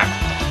screw up.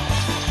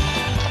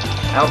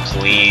 Oh,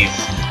 please.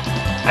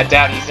 I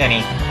doubt he's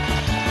any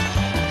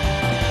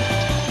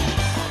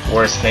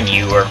worse than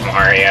you or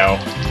Mario.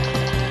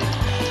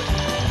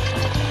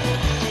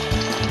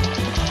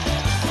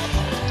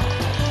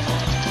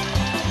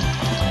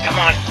 Come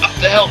on, up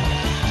the hill!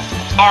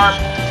 Arm!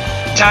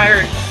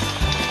 Tired.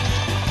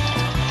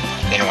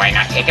 Then why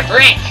not take a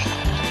break?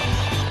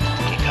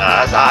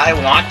 Because I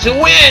want to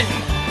win!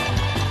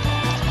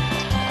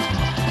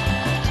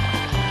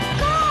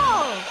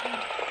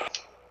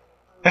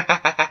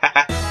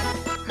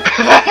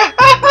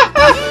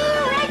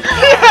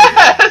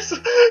 Yes!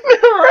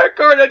 New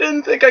record! I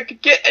didn't think I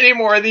could get any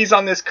more of these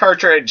on this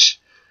cartridge.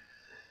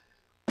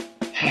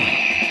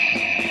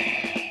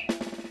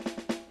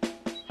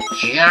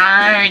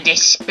 You're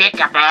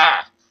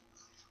despicable!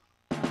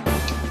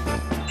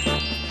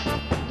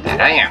 That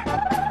I am.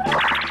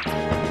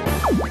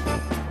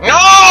 No!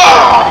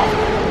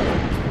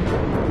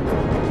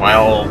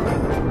 Well,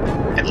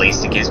 at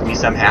least it gives me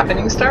some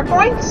happening star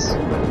points.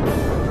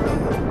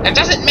 It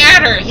doesn't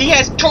matter! He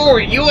has two!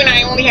 You and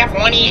I only have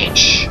one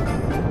each!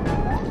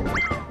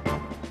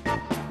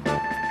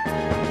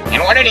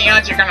 And what are the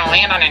odds you're gonna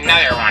land on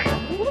another one?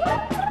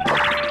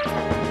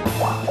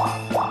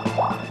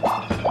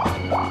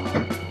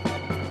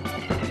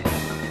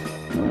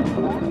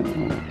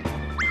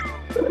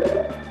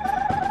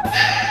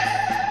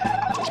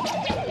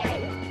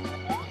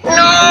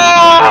 No!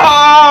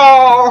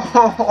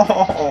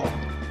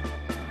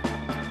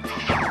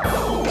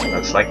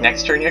 Looks like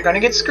next turn you're gonna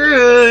get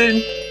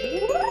screwed.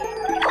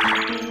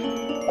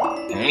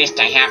 At least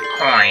I have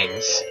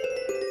coins.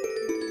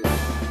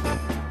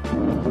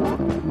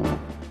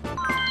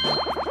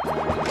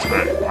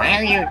 Why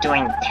are you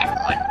doing that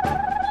one?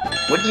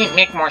 Wouldn't it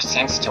make more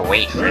sense to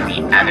wait for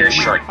the other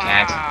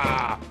shortcut?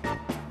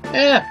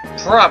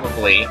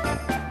 Probably.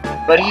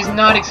 But he's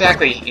not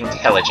exactly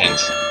intelligent.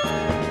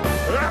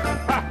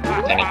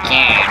 Then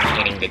again,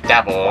 hitting the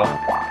double.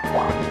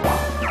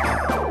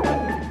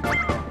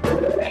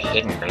 A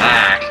hidden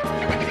block.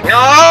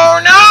 No,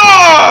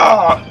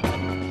 no!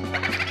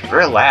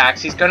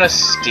 Relax, he's gonna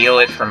steal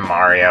it from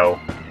Mario.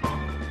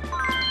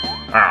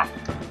 Oh,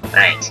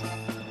 right.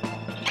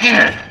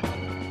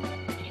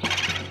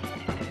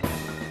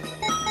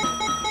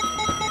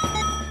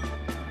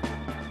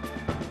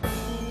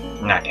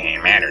 Not that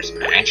it matters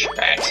much,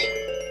 but...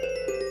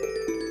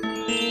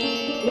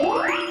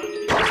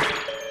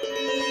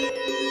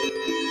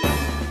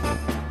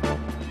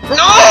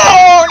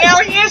 No! Now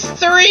he has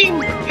 3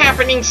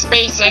 happening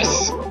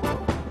spaces!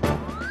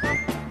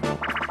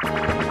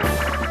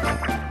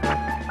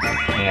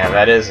 Yeah,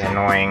 that is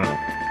annoying.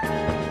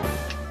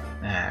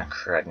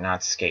 but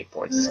not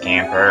skateboard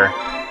scamper.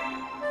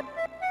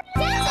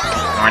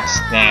 What's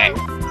that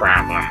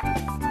problem?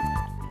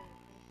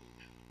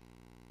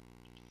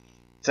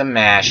 It's a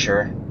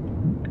masher.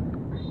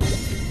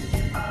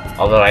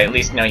 Although I at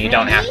least know you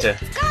don't have to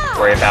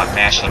worry about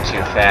mashing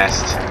too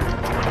fast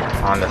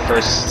on the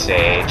first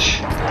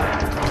stage.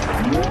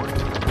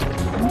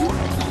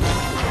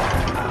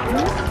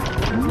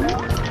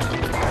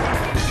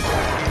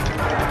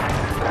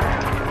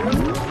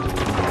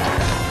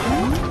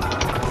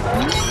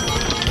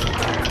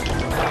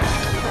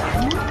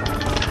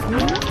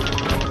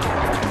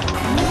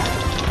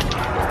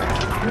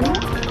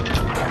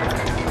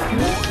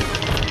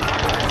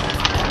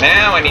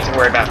 Now I need to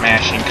worry about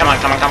mashing. Come on,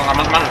 come on, come on, come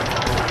on, come on.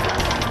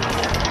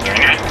 You're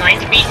not going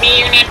to beat me,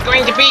 you're not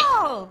going to beat...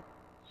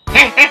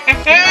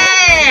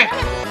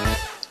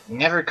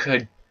 Never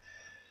could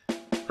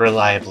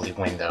reliably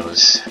win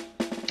those.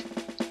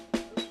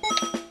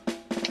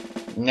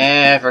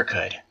 Never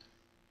could.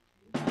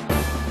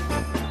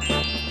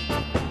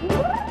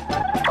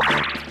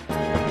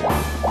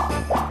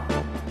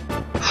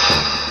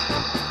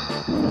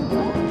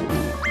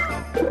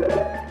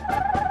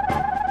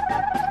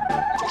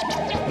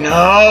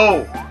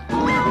 No!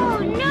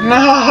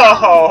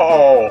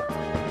 No!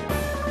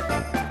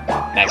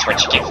 That's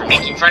what you get for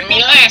making fun of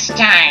me last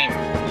time!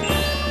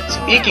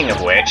 Speaking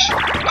of which...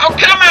 Oh,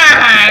 come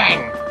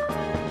on!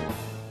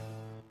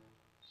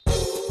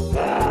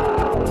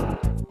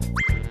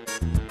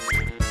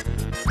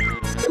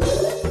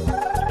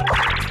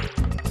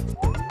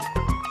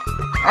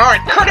 Oh,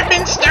 it could have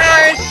been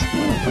stars!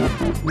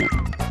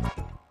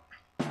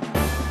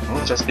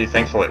 We'll just be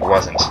thankful it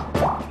wasn't.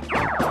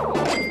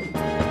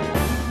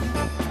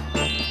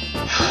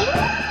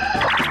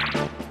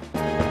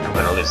 I'm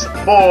gonna lose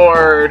the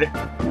board.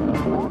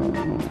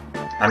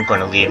 I'm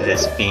gonna leave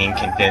this being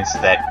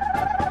convinced that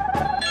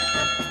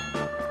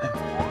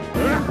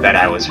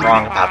I was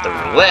wrong about the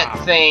roulette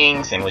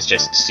things and was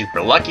just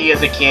super lucky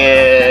as a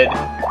kid.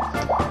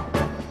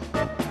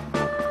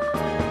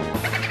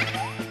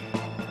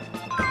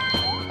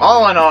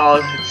 All in all,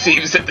 it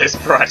seems that this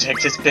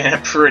project has been a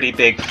pretty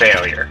big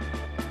failure.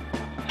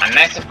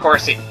 Unless, of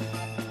course, it...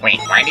 Wait,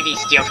 why did he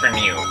steal from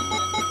you?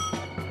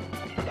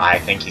 I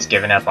think he's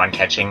given up on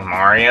catching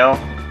Mario.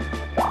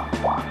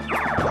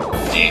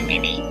 Yeah,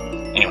 maybe.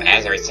 Anyway,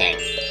 as I was saying,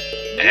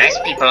 unless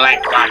people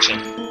like watching,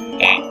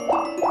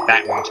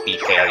 that won't be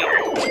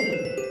failure.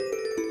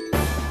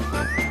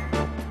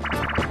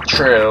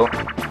 True.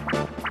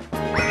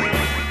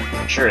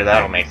 Sure,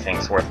 that'll make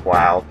things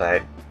worthwhile,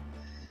 but...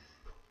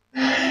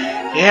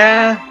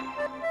 Yeah,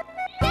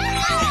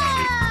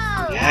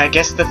 I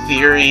guess the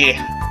theory...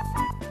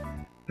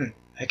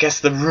 I guess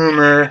the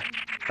rumor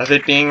of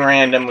it being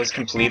random was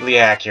completely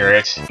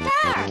accurate.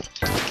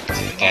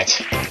 Dang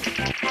it.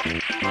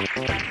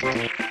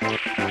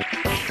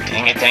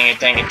 Dang it, dang it,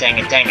 dang it, dang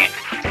it, dang it.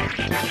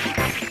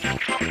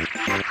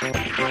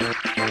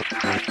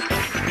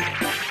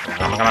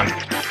 Come on, come on.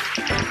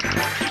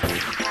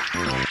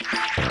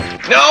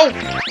 No!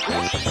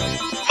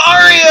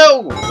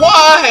 Mario!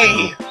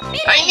 Why?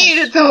 I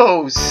needed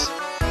those!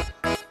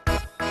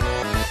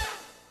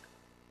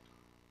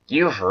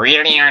 You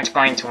really aren't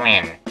going to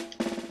win.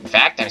 In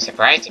fact, I'm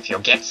surprised if you'll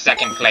get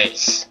second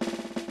place.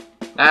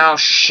 Oh,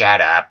 shut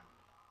up.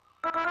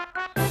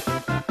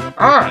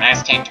 Oh,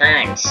 last 10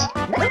 turns.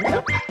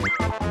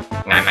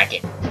 Not like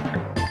it.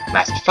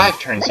 Last 5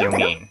 turns, you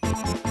mean?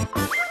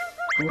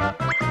 Not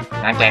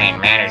that it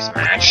matters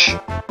much.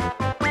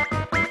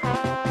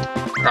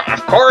 Well,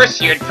 of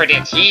course you'd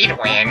predict he'd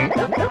win.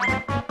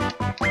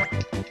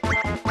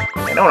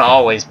 I don't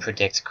always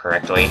predict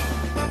correctly.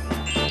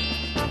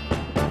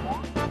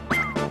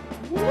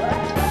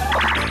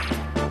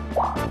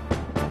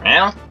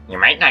 Well, you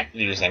might not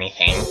lose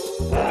anything.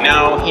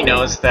 No, he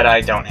knows that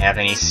I don't have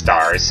any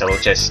stars, so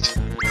we'll just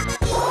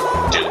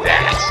do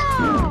that.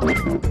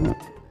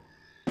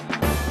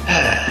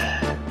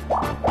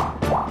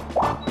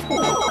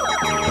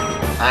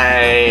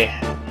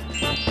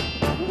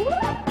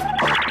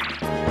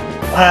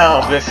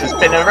 Well, this has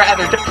been a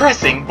rather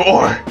depressing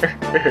board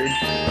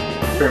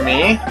for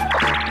me.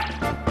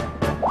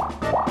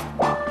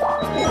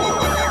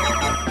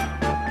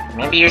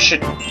 Maybe you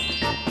should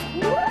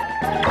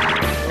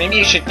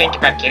think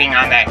about getting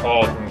on that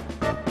whole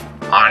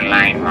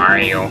online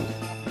Mario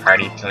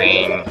Party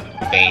playing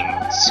thing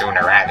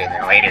sooner rather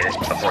than later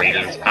before you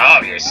lose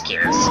all your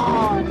skills.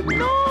 Oh,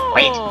 no!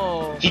 Wait,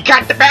 he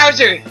got the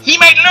Bowser! He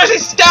might lose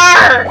his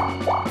star!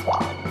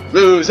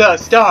 Lose a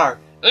star!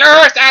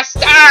 Lose a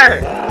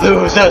star!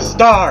 Lose a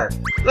star!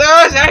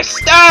 Lose a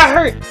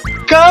star!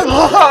 Come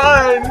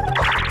on!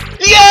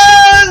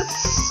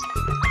 Yes!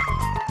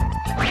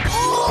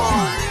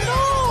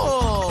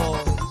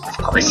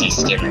 Of course he's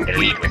still in the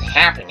lead with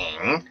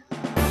happening.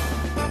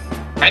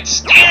 But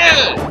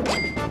still!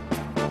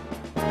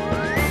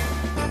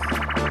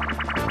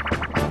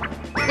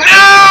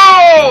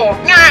 No!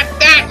 Not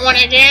that one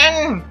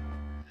again!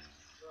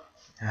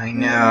 I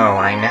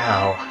know.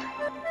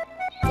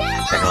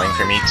 It's annoying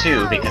for me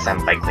too, because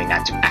I'm likely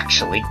not to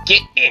actually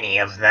get any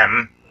of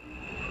them.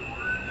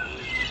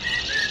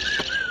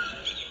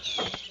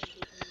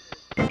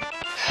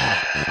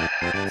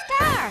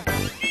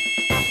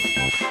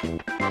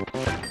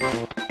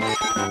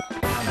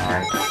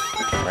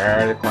 Where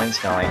are the coins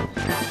going?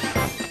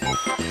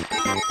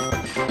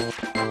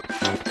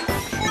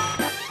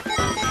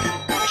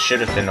 I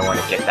should have been the one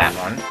to get that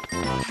one.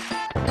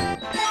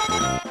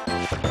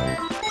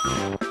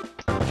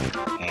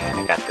 And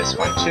I got this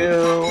one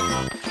too.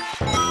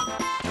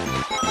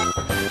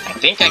 I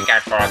think I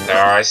got both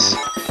those.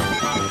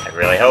 I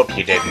really hope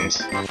you didn't.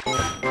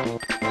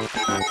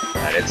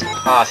 But it's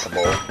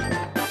possible.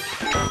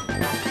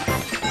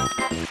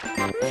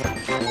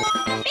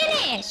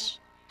 Finish!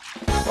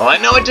 Well, I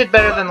know it did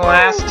better than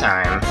last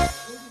time.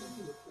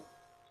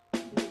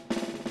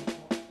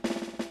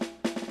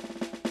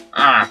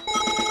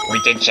 We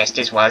did just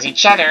as well as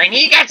each other, and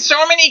he got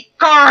so many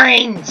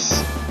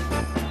coins!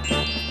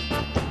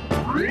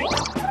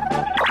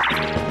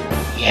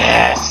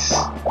 Yes!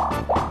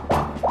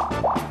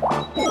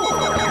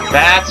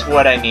 That's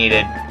what I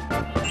needed.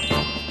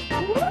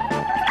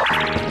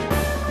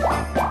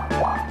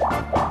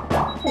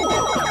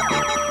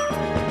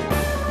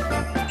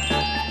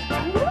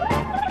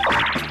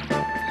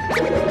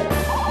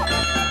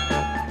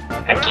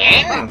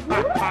 Again?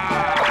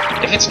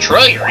 If it's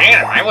truly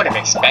random, I would have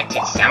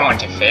expected someone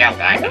to fail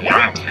that a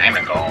long time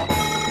ago.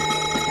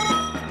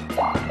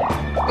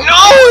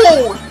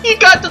 No! He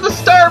got to the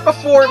star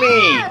before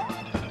me!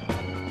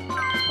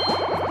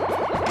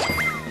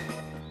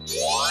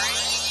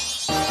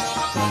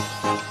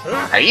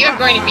 Are you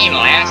going to be in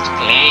last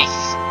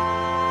place?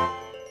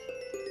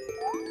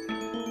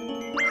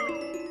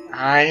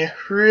 I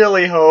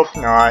really hope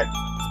not.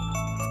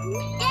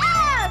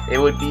 Yeah! It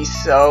would be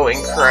so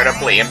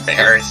incredibly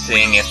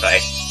embarrassing if I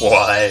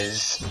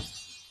was.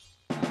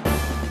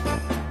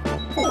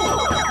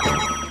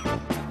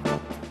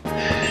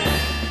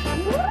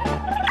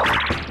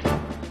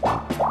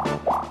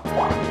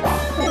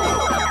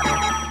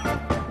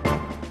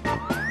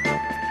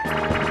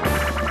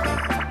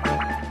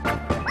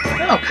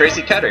 Oh,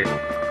 Crazy Cutter.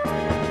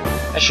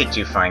 I should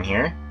do fine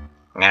here.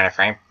 Not if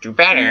I do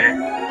better.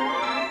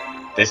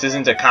 This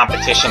isn't a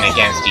competition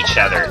against each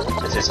other.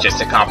 This is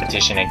just a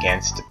competition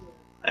against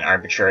an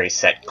arbitrary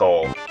set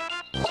goal.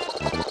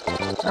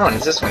 Oh, and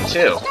it's this one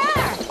too.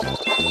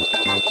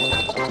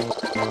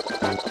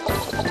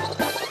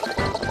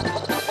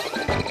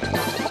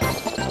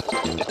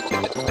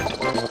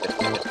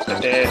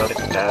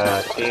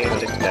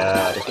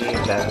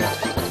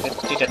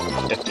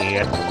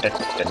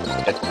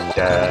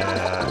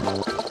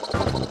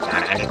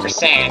 Not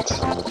 100%.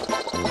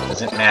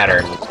 Doesn't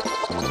matter.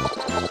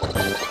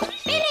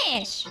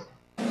 Finish!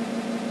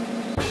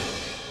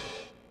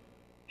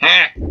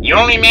 Huh? You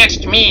only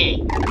matched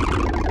me!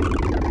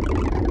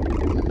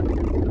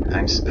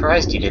 I'm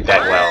surprised you did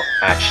that well,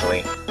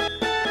 actually.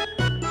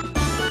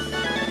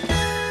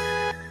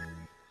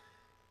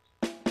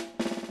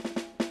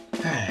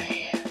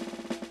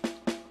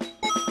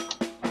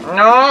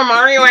 No,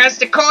 Mario has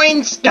the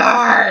coin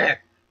star!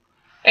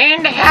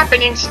 And the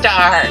happening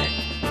star!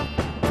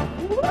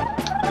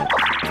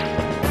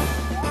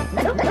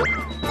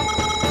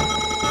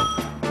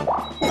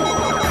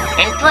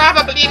 And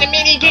probably the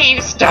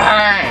minigame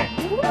star!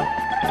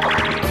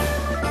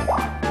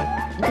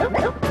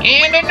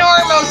 And a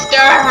normal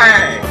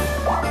star!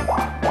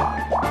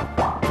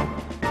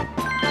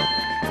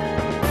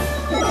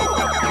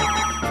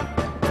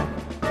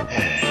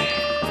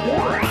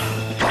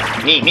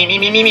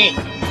 Me!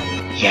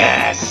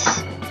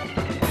 Yes!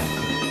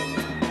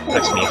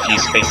 Puts me a few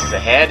spaces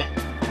ahead.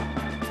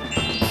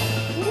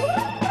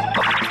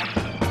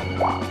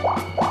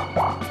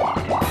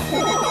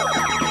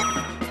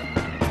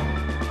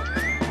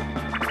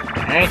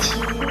 Alright.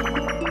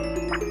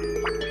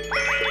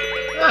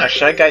 Ah,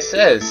 Shy Guy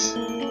says,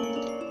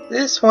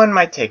 this one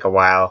might take a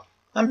while.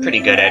 I'm pretty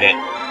good at it.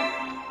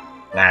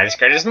 Not as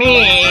good as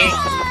me!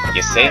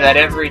 You say that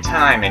every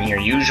time and you're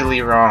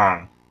usually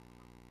wrong.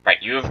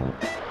 But you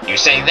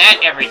say that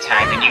every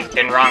time, and you've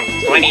been wrong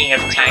plenty of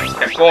times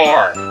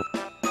before.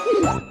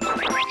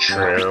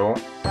 True.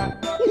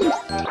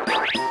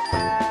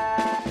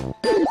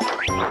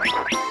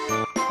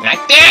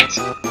 Like that!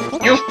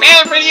 You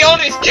fell for the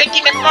oldest trick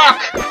in the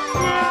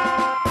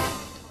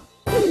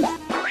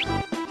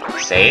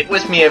book! Say it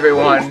with me,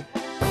 everyone.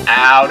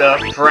 Out of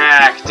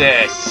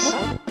practice.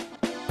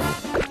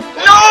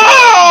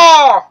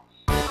 No!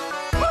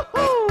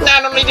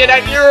 Not only did I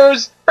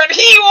lose, but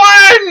he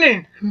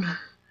won!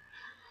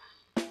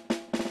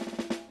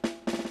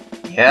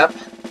 Yep.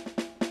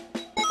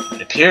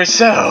 It appears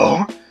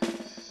so.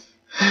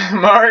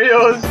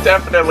 Mario's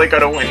definitely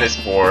gonna win this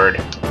board.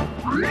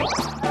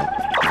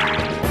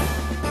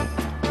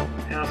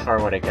 How far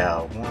would I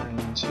go?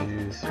 1,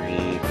 2,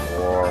 3,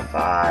 4,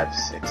 5,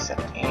 6,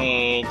 7,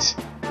 8.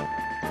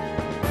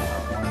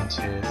 1,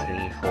 2,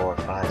 3, 4,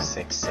 5,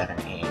 6, 7,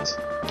 8.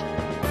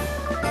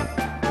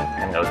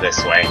 And go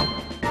this way.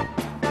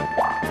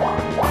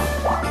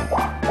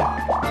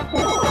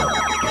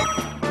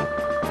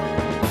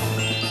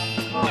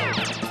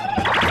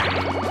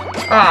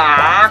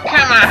 Aw,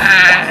 come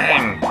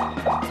on!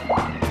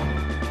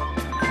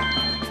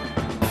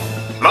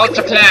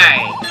 Multiply!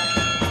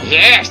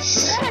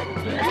 Yes!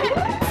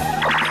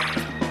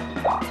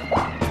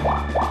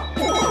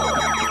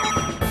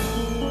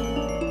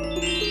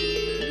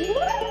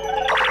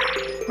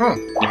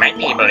 You might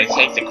be able to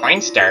take the coin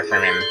star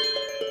from him.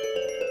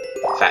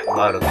 Fat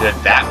load of good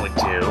that would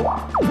do.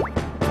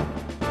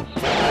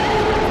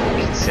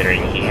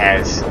 Considering he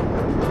has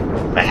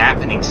a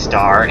happening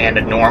star and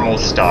a normal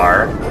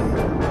star.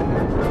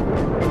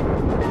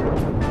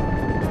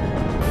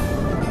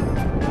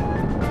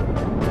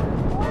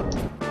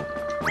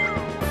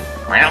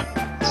 Well,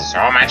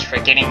 so much for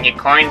getting the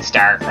coin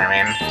star from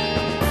him.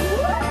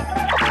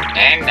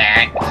 And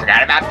that.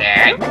 Forgot about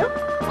that.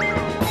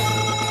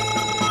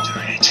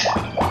 Darn it.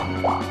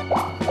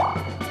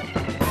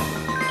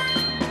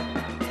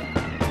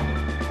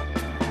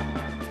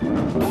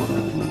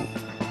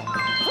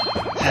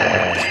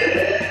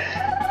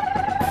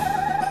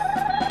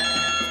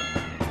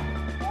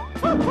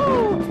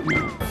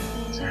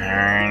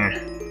 Turn.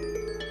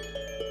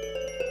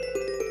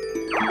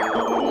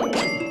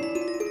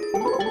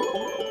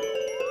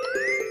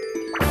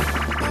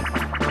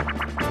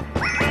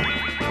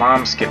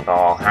 Mom skip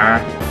ball, huh?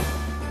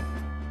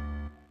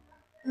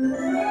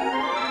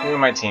 Who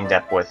am I teamed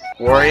up with?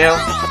 Wario?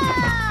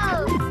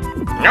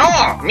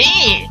 No,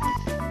 me!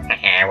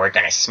 We're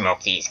gonna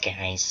smoke these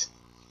guys.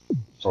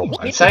 For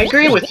once, I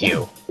agree with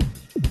you.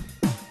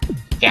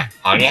 Yeah,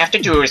 all you have to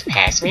do is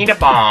pass me the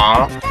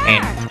ball,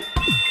 and...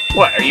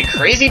 What, are you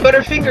crazy,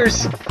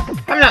 Butterfingers?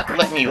 I'm not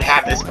letting you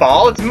have this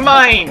ball, it's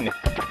mine!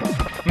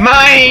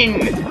 Mine!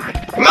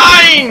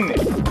 Mine!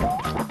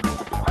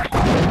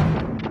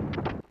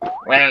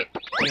 Well,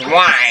 you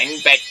won,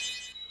 but...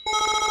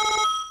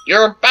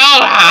 You're a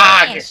ball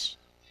hog! Finish.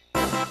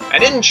 I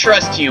didn't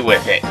trust you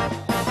with it.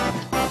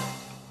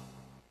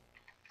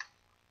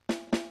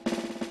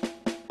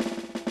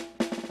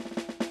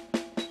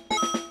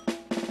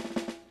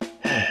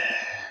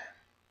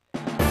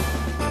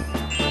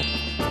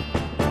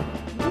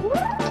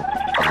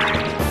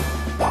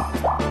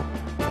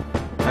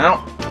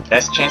 Well,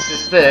 best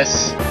chances is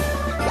this.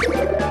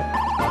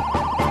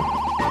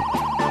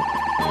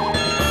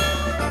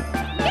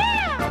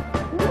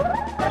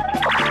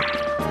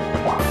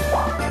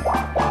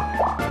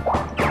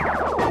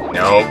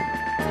 Nope.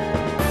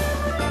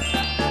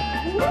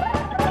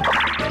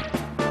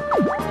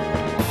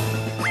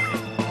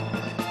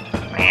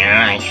 Well,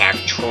 I have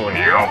two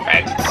now,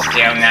 but it's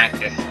still not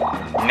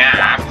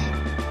enough.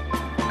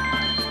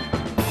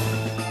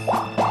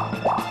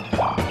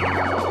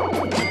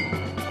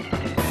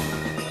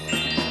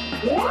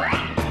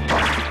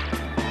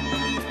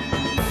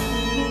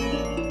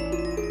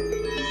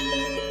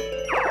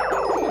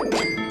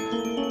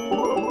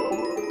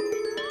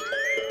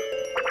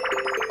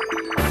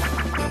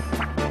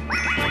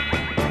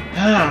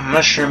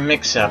 Mushroom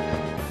mix-up.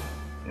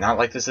 Not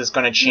like this is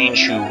gonna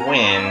change who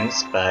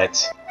wins,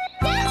 but...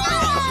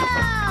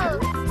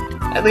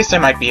 At least I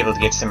might be able to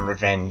get some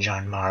revenge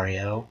on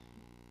Mario.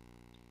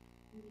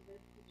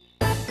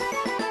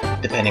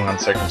 Depending on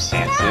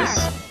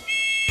circumstances.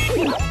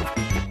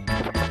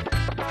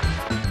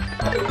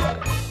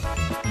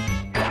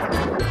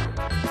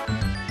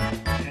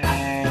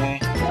 Okay.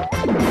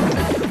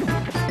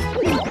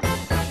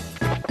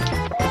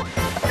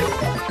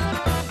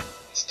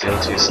 Still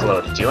too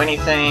slow to do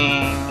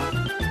anything.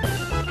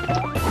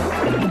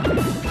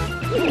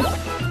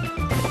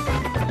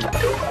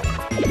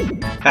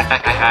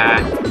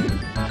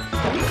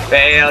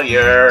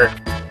 Failure!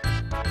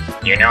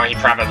 You know he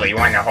probably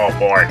won the whole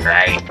board,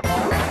 right?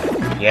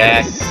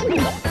 Yes.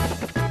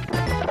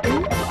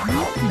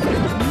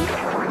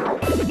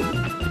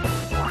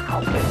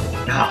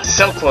 Oh,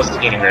 so close to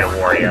getting rid of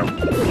Wario.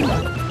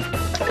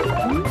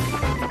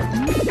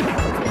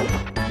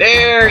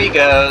 There he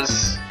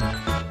goes.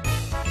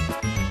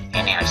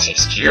 And now it's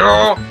just you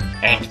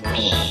and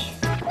me.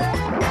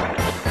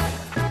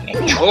 The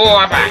two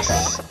of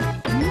us.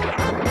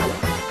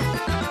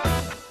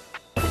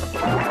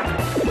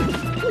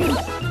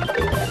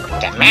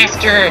 The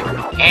master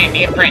and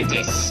the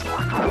apprentice.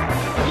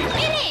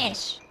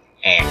 Finish.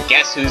 And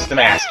guess who's the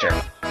master?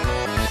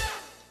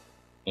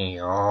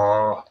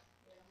 You.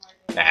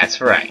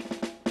 That's right.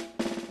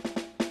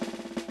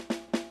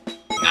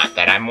 Not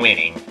that I'm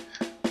winning.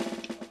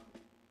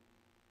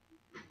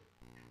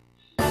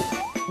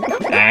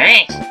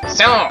 Alright,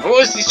 so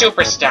who's the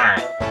superstar?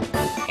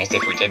 As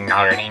if we didn't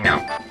already know.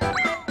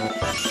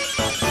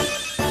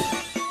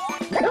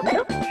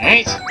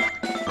 Alright.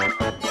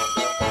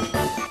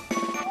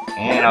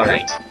 And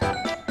alright.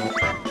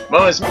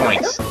 Bonus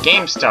points.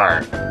 Game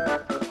Star.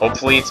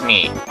 Hopefully it's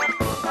me.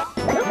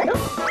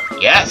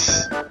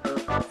 Yes!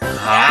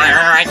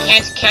 I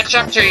can't catch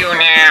up to you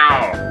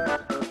now.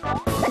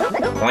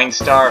 Coin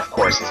Star, of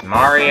course, is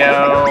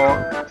Mario.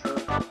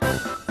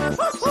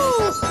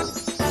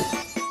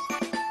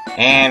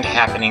 And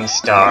Happening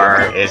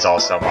Star is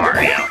also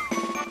Mario.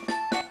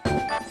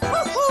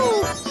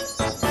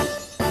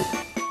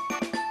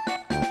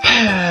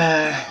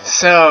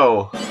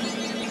 So...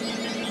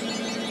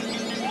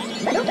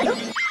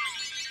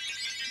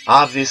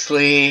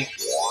 obviously,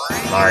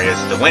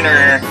 Mario's the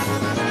winner.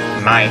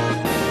 My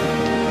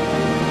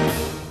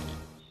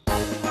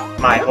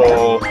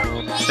whole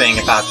thing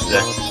about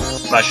the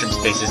mushroom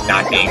spaces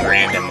not being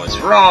random was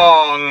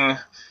wrong.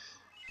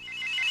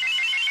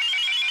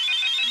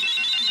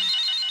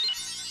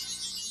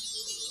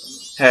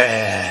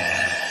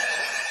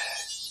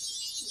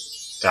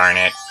 Darn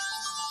it.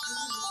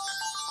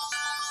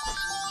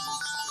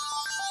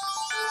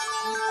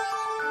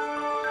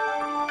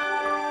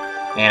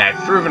 And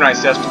I've proven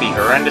myself to be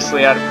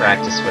horrendously out of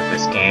practice with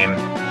this game.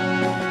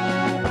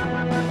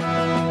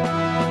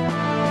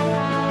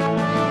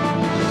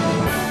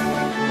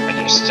 But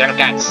you still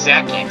got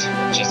second,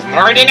 which is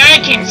more than I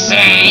can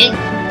say!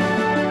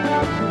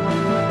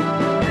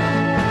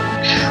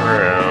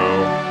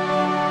 True.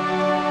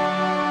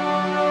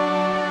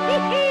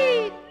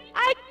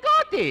 I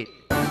got it!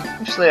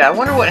 Actually, I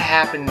wonder what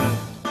happened.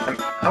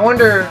 I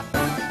wonder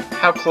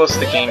how close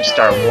the Game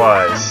Star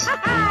was.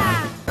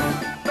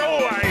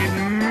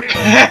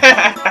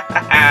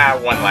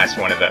 One last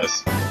one of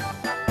those.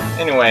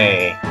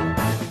 Anyway.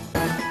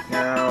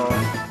 No.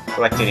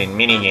 Collected in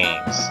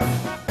minigames.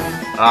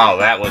 Oh,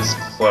 that was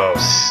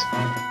close.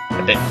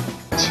 A bit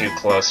too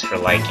close for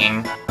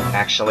liking,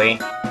 actually. In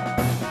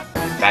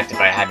fact, if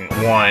I hadn't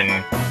won...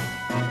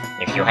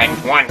 If you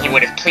hadn't won, he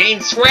would have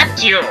clean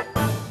swept you!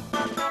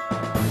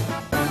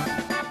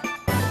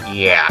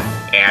 Yeah,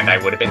 and I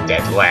would have been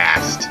dead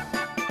last.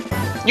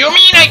 You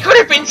mean I could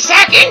have been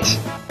second?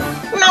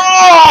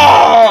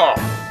 No!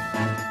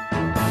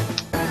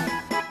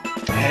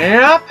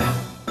 Yep.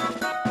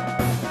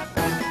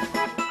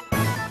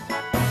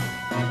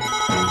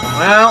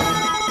 Well,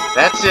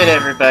 that's it,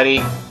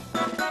 everybody.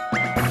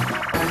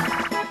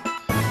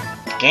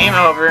 Game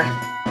over.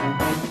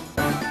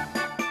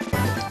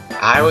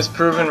 I was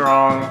proven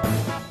wrong.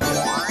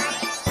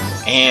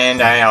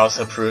 And I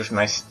also proved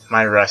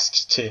my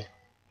rust to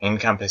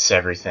encompass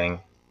everything.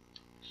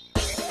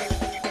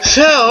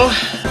 So,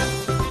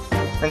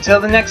 until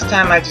the next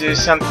time I do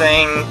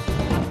something,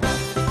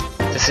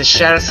 this is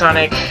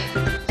ShadwSonic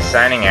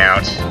signing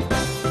out.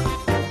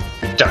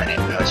 Darn it,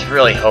 I was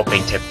really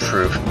hoping to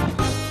prove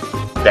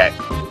that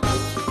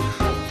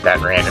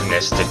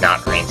randomness did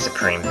not reign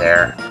supreme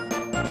there.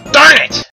 Darn it!